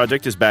Beta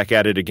Project is back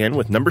at it again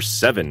with number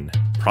 7,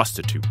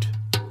 Prostitute.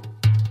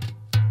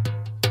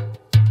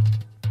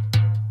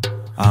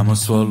 I'm a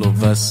swallow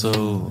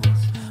vessel,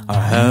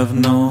 I have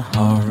no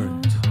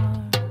heart.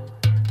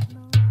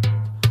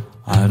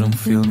 I don't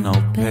feel no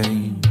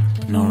pain,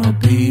 nor I'll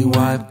be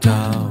wiped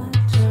out.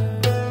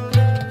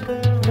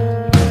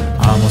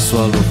 I'm a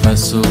swallow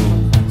vessel,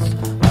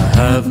 I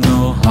have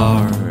no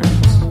heart.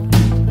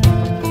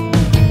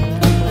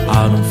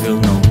 I don't feel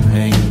no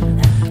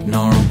pain,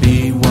 nor I'll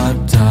be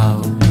wiped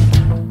out.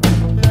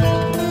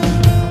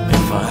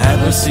 If I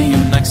ever see you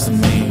next to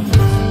me,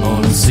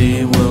 all I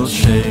see will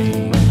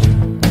shake.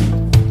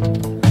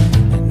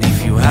 And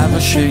if you ever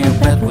share your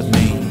bed with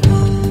me,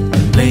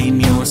 blame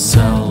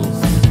yourself.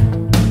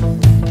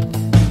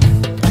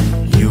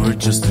 You are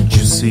just a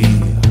juicy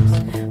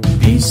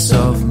piece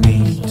of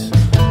meat,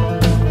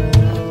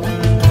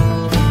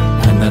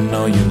 and I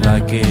know you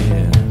like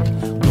it,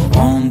 go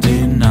on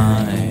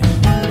deny.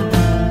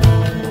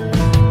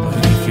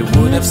 But if you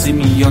would have seen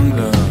me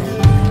younger,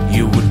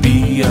 you would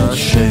be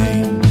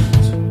ashamed.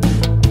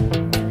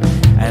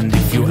 And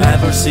if you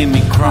ever see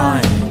me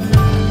crying,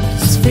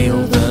 just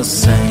feel the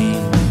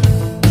same.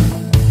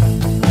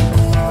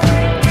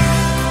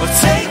 Well,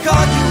 take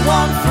all you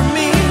want from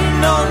me,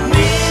 no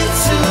need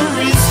to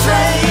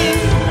restrain.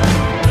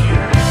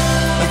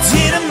 I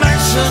didn't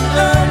mention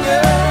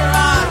earlier,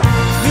 I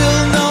feel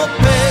no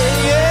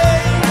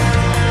pain.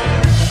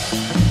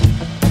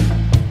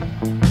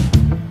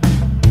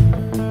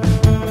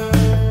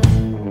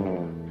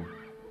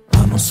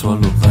 I'm a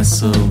swallow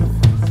vessel,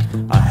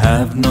 I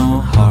have no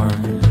heart.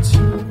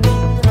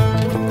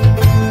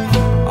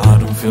 I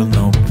don't feel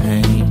no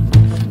pain,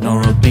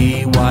 nor I'll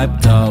be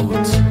wiped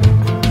out.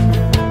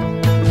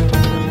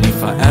 And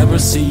if I ever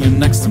see you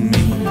next to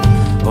me,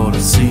 or the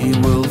sea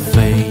will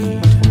fade.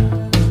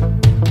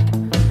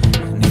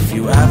 And if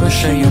you ever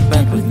share your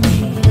bed with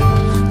me,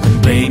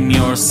 then blame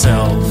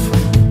yourself.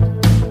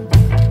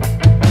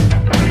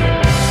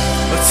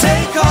 But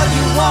take all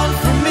you want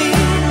from me,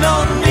 no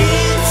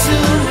need to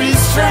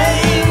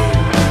restrain.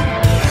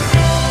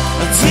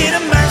 I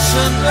didn't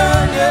mention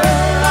earlier,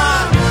 I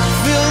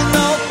feel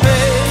no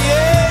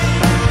pain.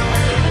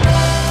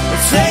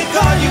 But take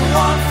all you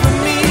want from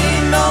me,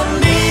 no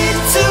need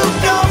to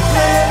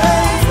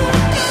complain.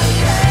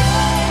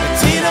 I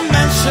didn't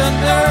mention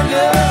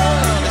earlier,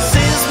 this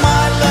is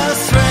my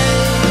last rain.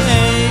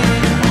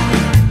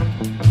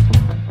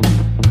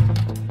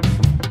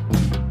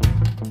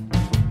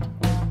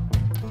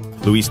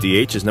 Luis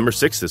DH is number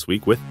 6 this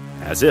week with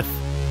As If.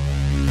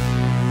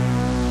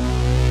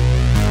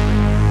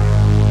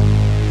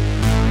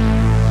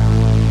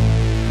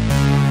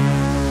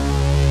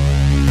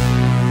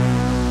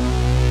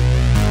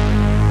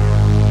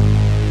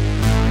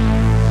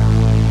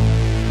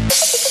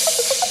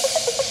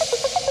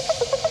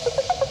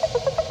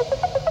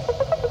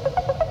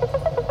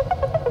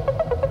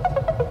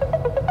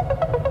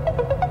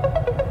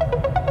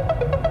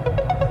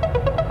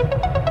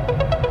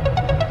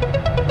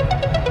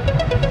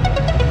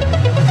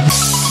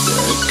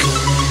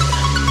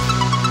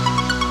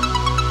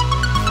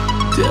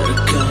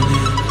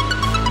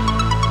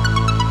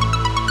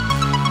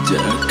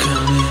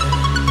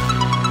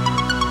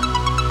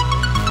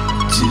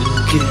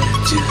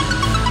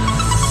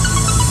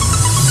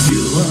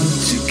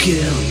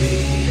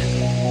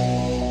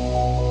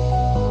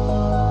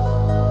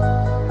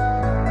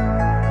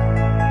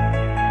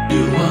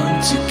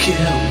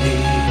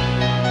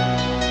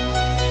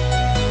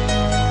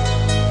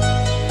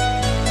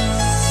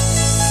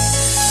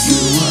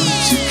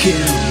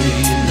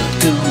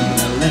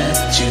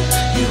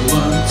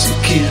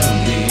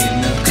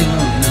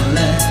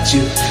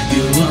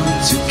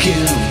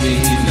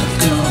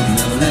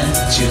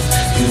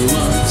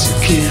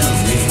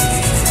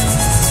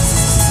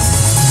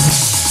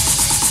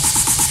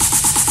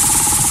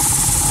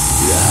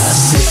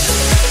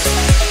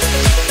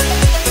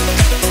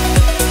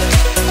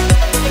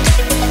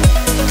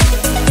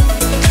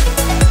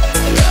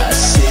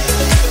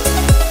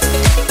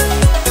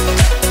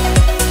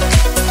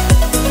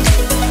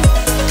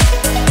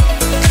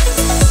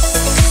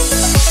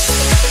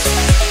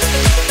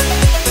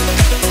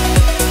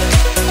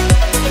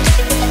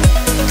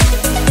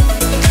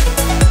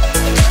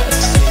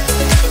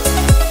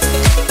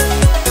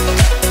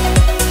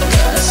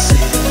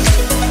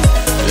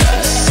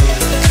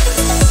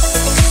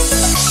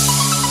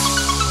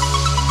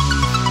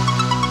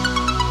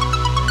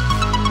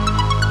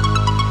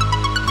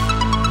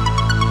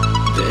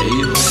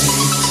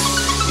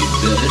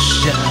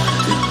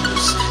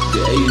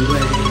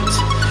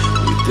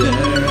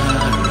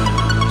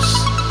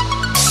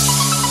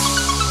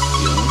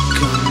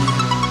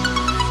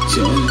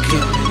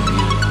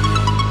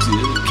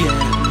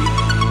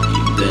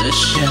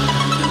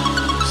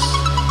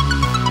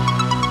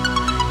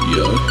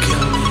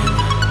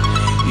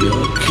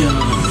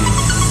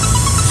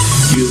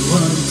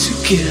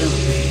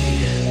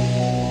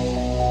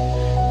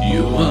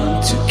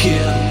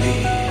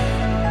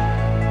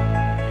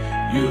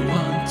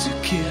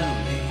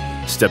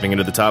 Stepping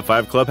into the top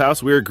 5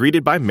 clubhouse, we are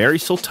greeted by Mary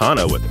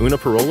Sultana with Una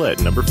Parola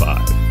at number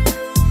 5.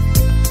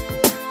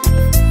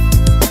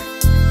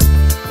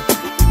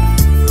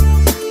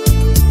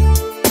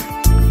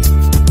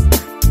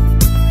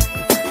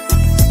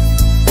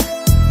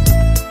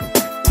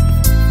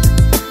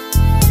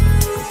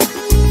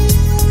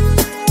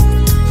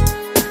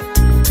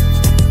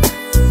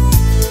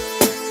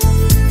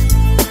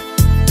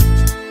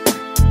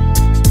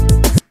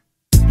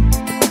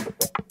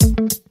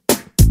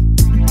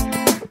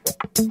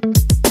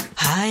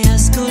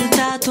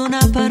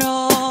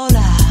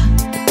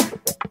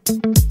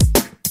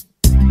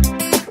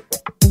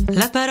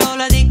 La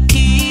parola di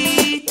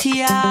chi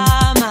ti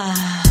ama,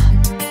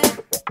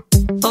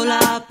 o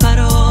la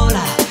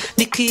parola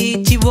di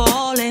chi ti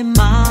vuole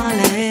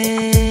male.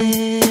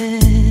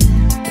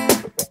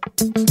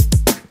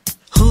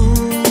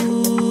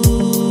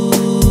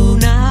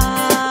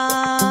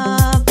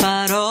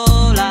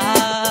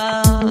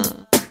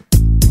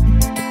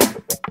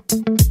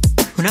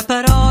 Una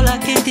parola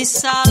che ti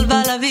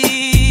salva la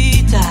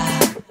vita,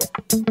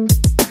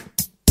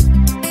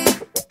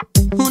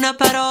 una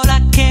parola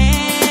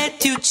che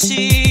ti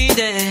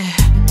uccide,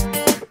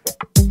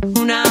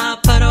 una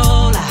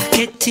parola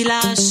che ti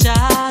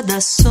lascia da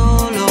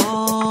solo.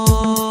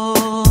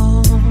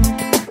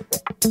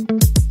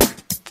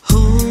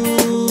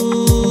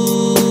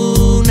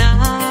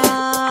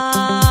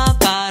 Una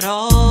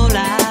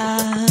parola,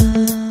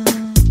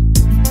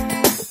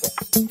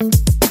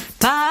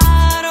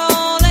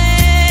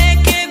 parole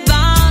che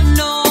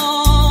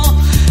vanno,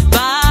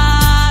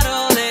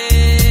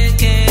 parole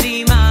che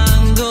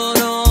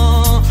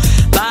rimangono,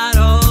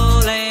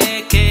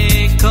 parole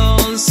che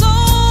consolano.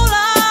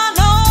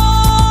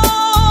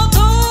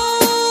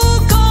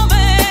 Tu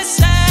come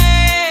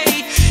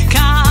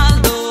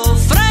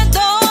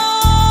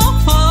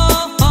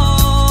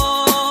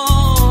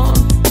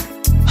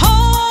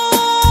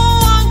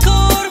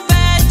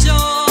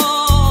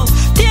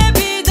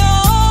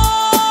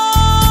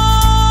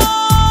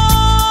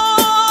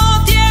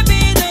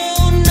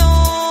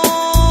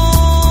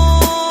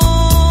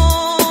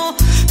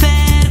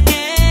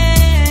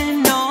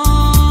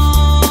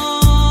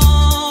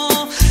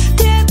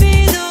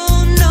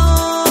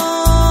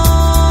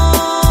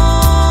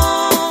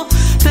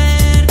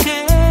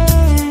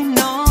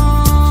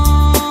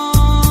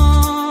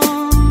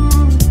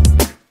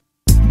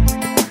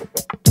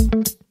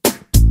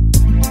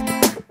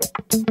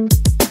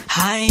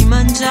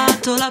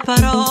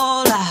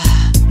parola.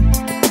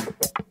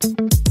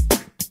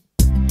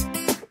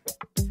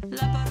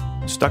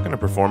 Stuck in a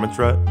performance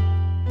rut?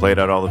 Played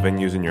out all the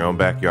venues in your own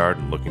backyard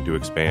and looking to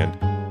expand?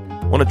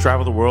 Want to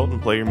travel the world and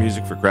play your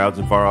music for crowds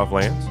in far-off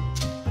lands?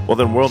 Well,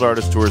 then World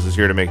Artist Tours is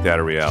here to make that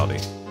a reality.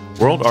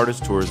 World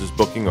Artist Tours is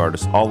booking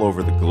artists all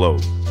over the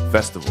globe.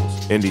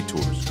 Festivals, indie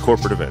tours,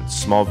 corporate events,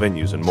 small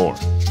venues, and more.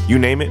 You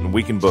name it and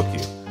we can book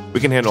you. We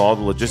can handle all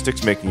the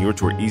logistics, making your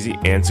tour easy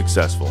and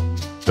successful.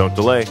 Don't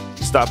delay.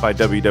 Stop by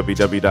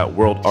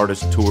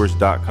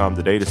www.worldartisttours.com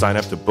today to sign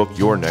up to book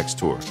your next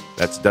tour.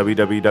 That's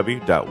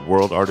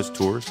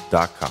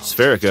www.worldartisttours.com.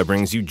 Sferica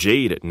brings you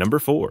Jade at number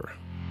 4.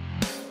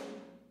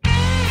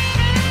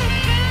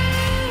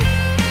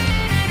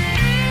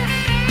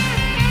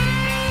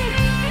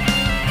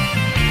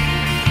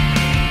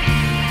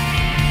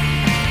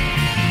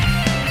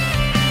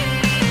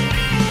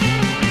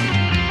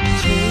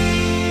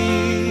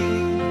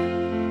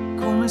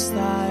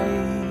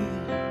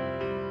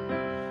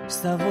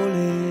 Stavo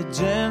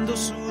leggendo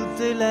sul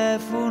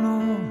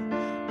telefono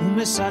un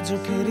messaggio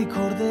che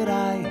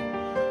ricorderai.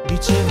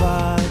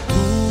 Diceva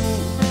tu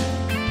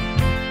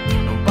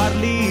non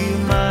parli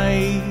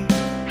mai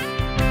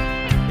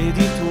ed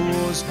il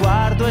tuo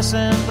sguardo è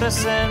sempre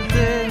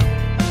assente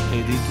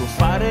ed il tuo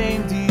fare è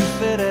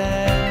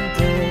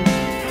indifferente.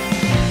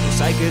 Lo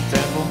sai che il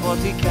tempo un po'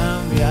 ti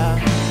cambia,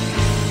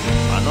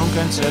 ma non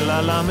cancella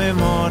la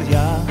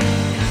memoria.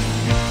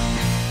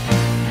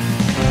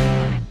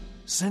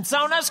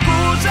 Senza una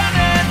scusa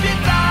né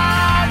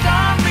pietà,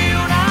 dammi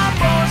una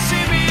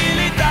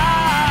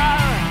possibilità.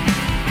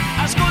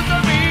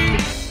 Ascoltami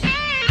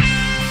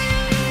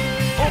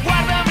o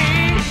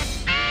guardami.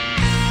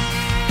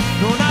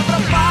 Non avrò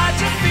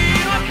pace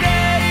fino a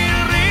che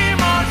il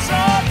rimorso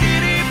ti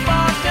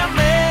riporti a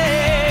me.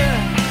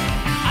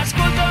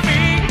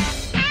 Ascoltami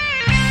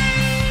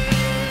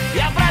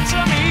e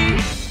abbracciami.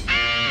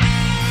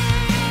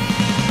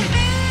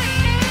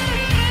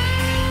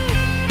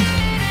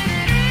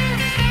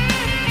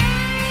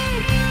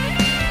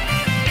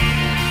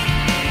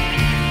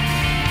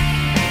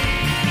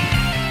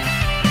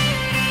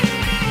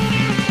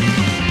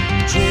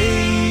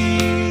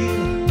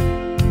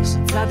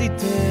 Di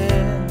te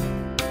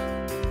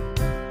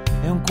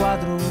è un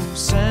quadro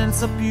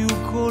senza più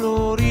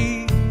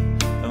colori,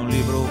 è un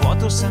libro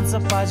vuoto senza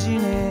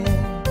pagine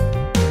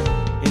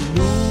e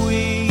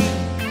lui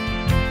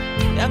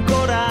è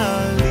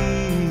ancora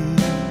lì.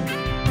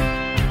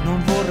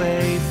 Non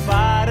vorrei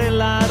fare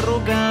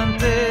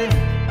l'arrogante,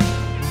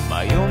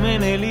 ma io me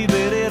ne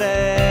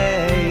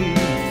libererei.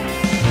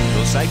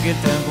 Lo sai che il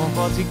tempo un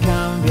po' ti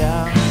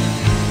cambia,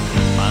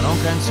 ma non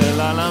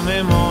cancella la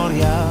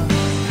memoria.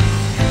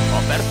 Ho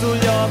aperto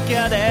gli occhi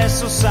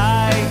adesso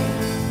sai,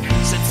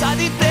 senza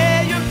di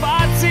te io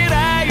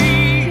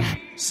impazzirei.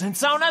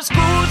 Senza una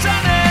scusa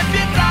né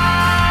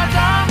pietà,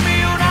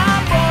 dammi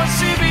una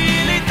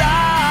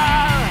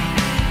possibilità.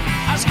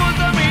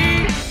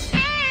 Ascoltami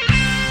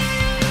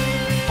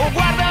o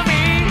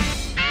guardami.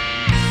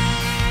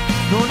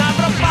 Non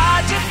avrò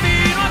pace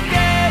fino a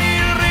che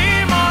il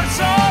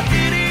rimorso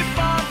ti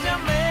riporti a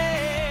me.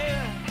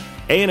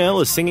 A&L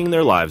is singing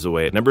their lives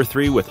away at number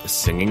 3 with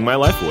Singing My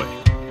Life Away.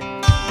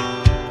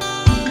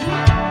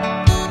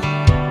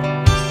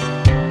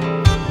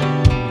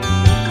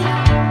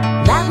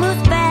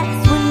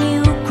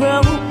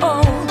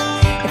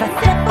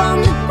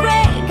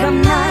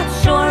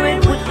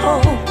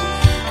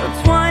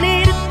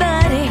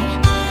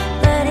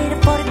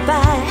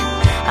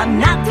 I'm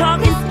not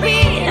talking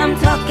speed, I'm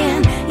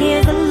talking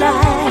years of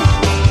life.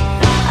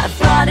 I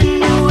thought I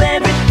knew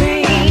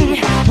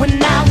everything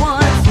when I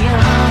was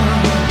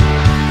young.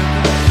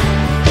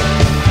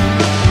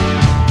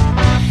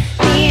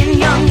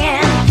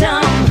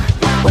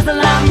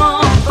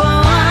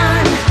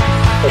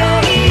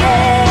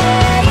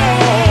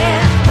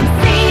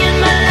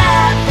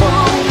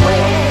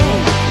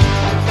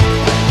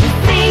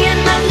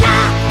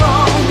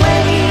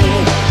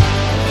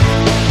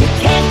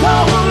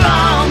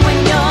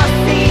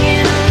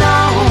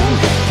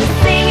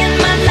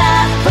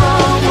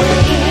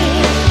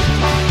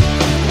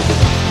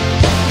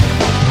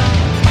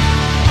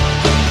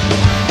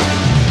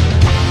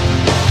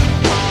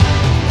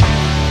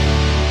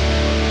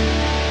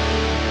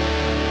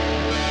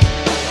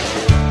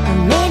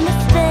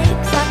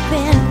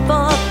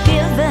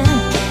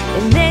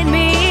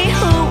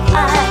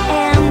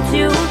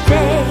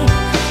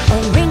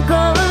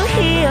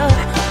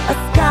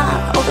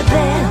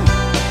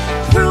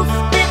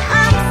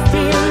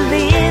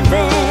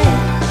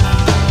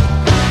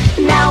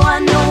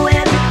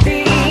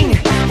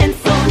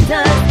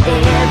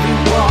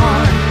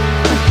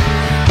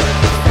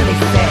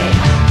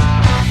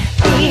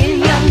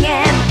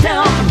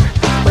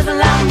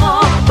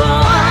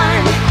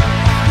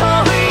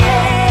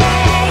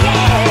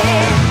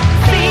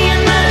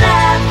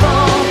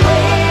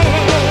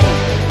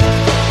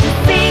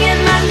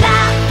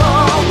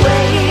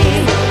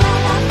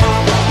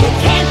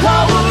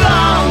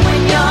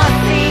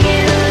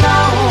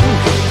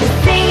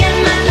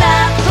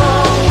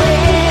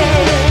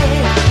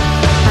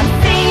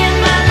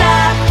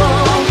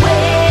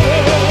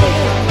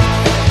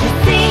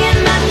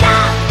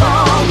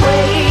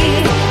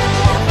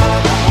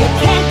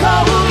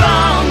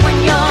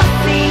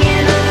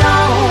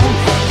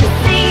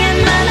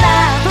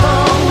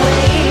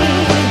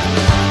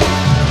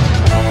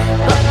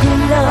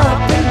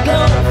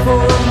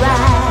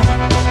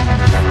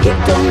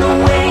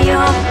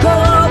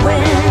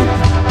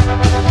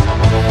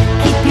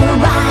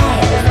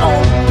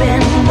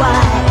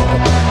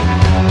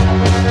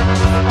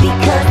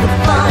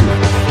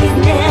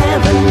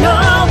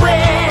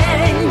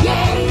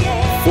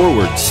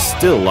 forward,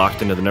 still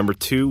locked into the number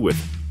 2 with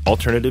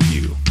Alternative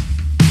You.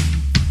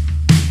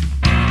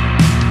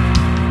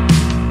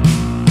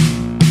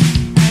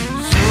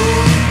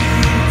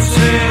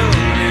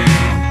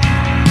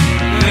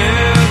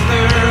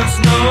 There's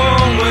no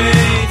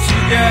way to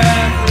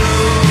get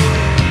through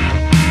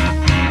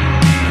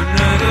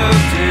another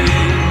day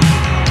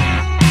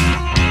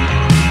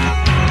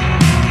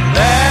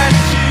that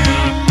you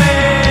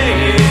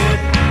made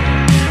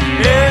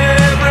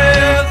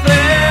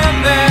everything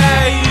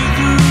that you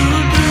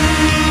could do.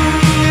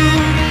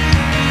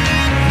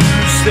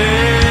 You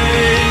stay.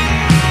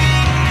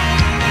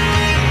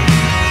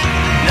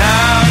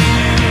 Now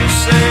you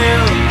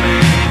sail me.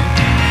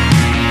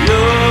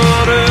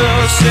 You're the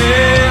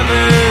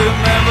saving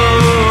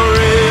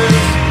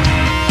memories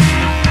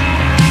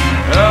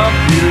of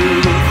you.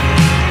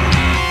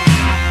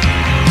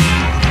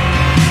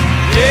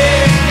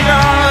 Take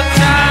your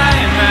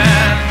time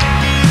and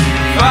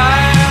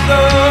find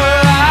the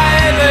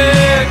light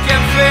that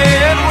can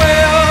fit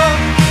well.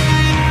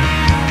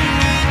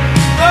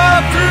 The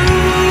truth.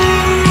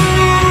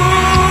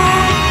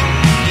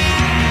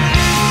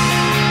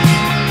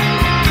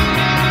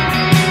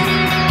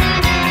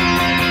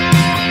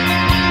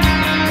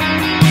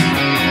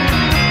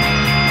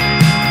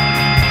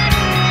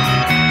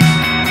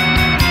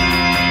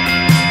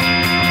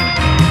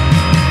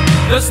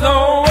 There's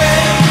no way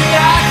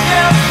I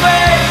can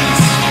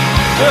face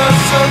the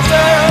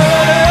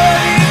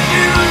certainty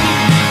you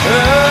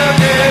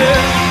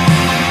again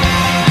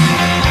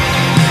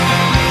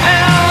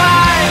and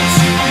lie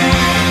to me.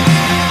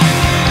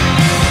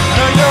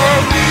 Now you're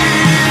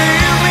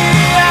leading me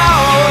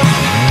out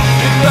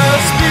in the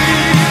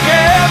speak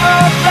of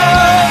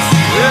us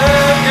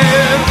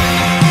again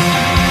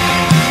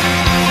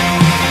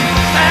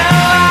and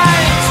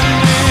lie to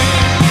me,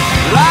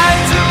 lie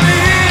to me.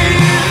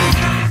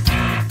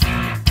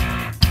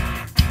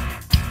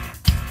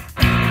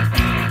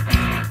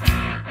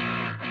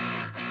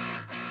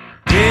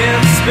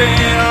 It's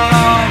been a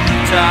long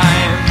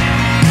time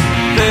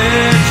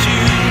that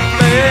you've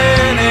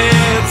been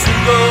it to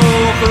go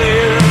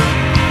clear,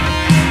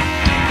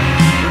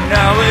 but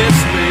now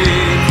it's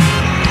late.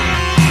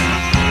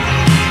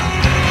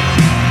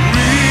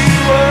 We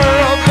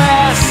were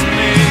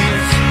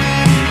classmates,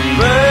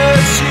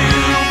 but you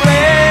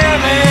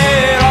blame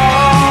it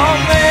on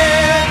me,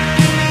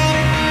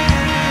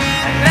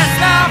 and that's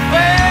not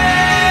fair.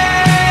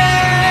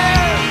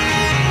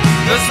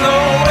 There's no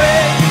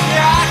way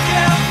I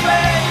can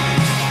face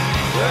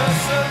the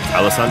certainty.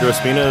 Alessandro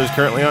Spina is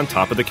currently on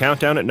top of the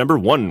countdown at number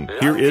 1.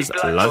 Here is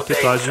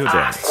L'Antiplagio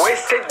Dance.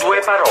 Queste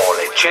due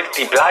parole,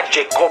 certi plagi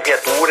e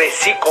copiature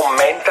si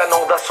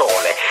commentano da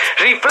sole.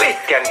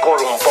 Rifletti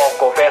ancora un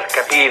poco per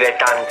capire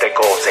tante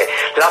cose.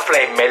 La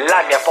flemma è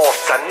la mia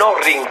forza, non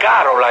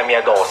rincaro la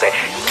mia dose.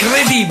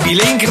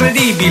 Credibile,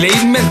 incredibile,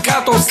 il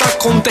mercato sta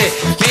con te.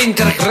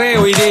 Mentre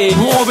creo idee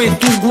nuove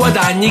tu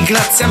guadagni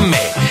grazie a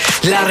me.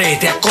 La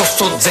rete a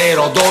costo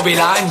zero dove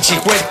lanci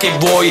quel che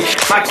vuoi.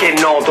 Ma che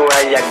noto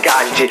agli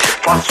agganci,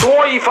 fa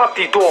suoi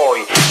fatti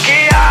tuoi.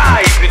 Che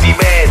hai più di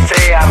me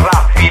se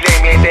arraffi le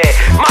mie idee?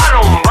 Ma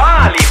non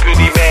vali più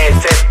di me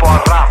se poi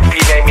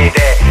arraffi le mie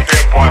idee.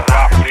 Se poi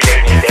arraffi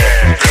le mie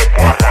idee. Se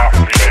poi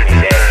arraffi le mie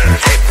idee.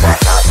 Se poi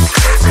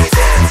arraffi le mie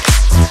idee.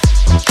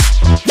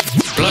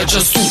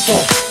 Plagia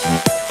tutto,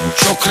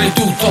 ci ho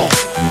creduto,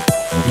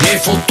 mi hai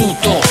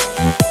fottuto,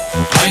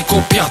 hai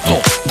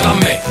copiato da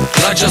me.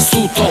 Plagia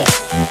tutto,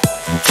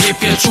 ti è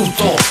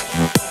piaciuto,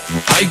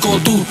 hai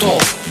goduto,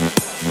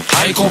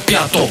 hai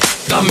copiato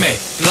da me.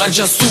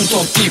 Plagia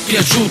tutto, ti è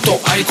piaciuto,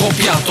 hai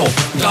copiato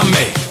da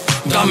me,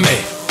 da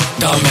me,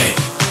 da me,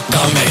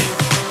 da me,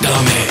 da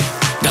me,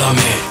 da me, da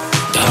me,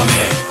 da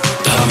me,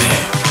 da me,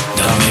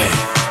 da me,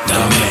 da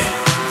me,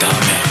 da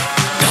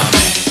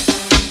me.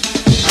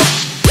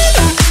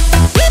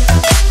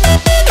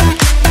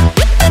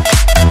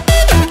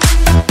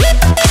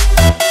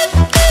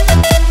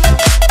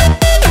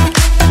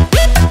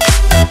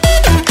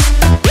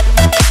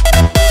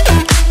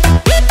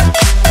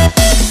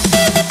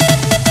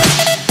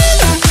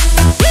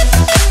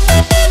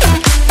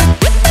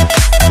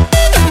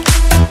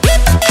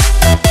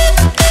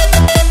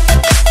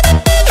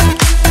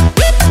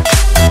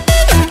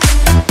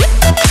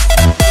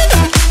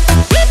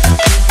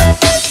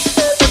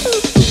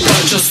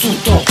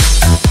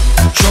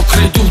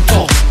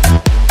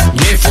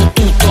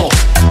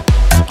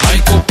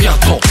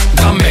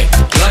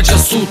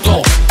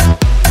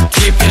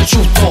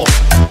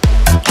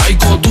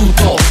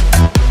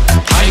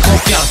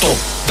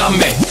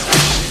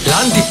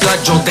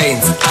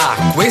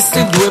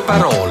 Queste due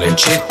parole,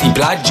 certi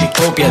plagi e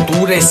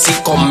copiature si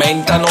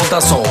commentano da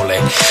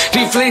sole.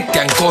 Rifletti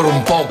ancora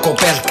un poco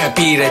per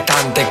capire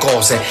tante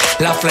cose.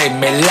 La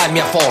flemma è la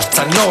mia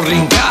forza, non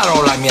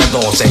rincaro la mia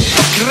dose.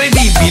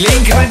 Credibile,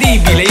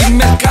 incredibile, il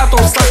mercato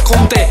sta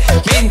con te.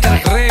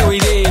 Mentre creo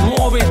idee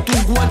nuove tu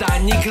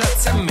guadagni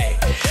grazie a me.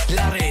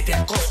 La rete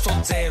a costo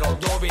zero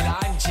dove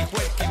lanci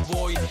quel che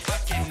vuoi, ma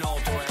che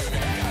noto è.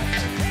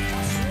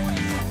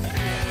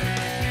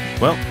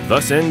 Well,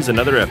 thus ends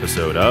another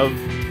episode of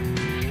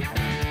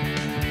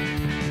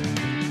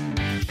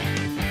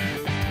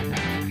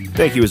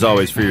Thank you as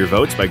always for your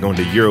votes by going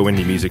to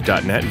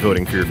EuroIndieMusic.net and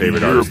voting for your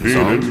favorite artists and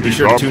songs. Be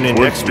sure to tune in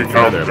next week for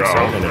another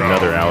episode and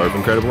another hour of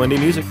incredible indie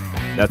music.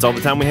 That's all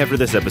the time we have for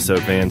this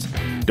episode, fans.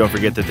 Don't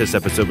forget that this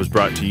episode was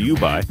brought to you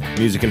by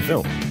Music and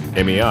Film,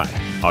 MEI,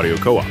 Audio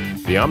Co-op,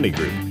 The Omni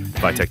Group,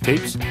 Vitech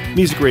Tapes,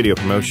 Music Radio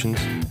Promotions,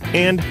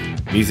 and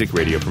Music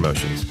Radio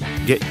Promotions.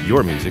 Get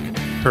your music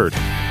heard.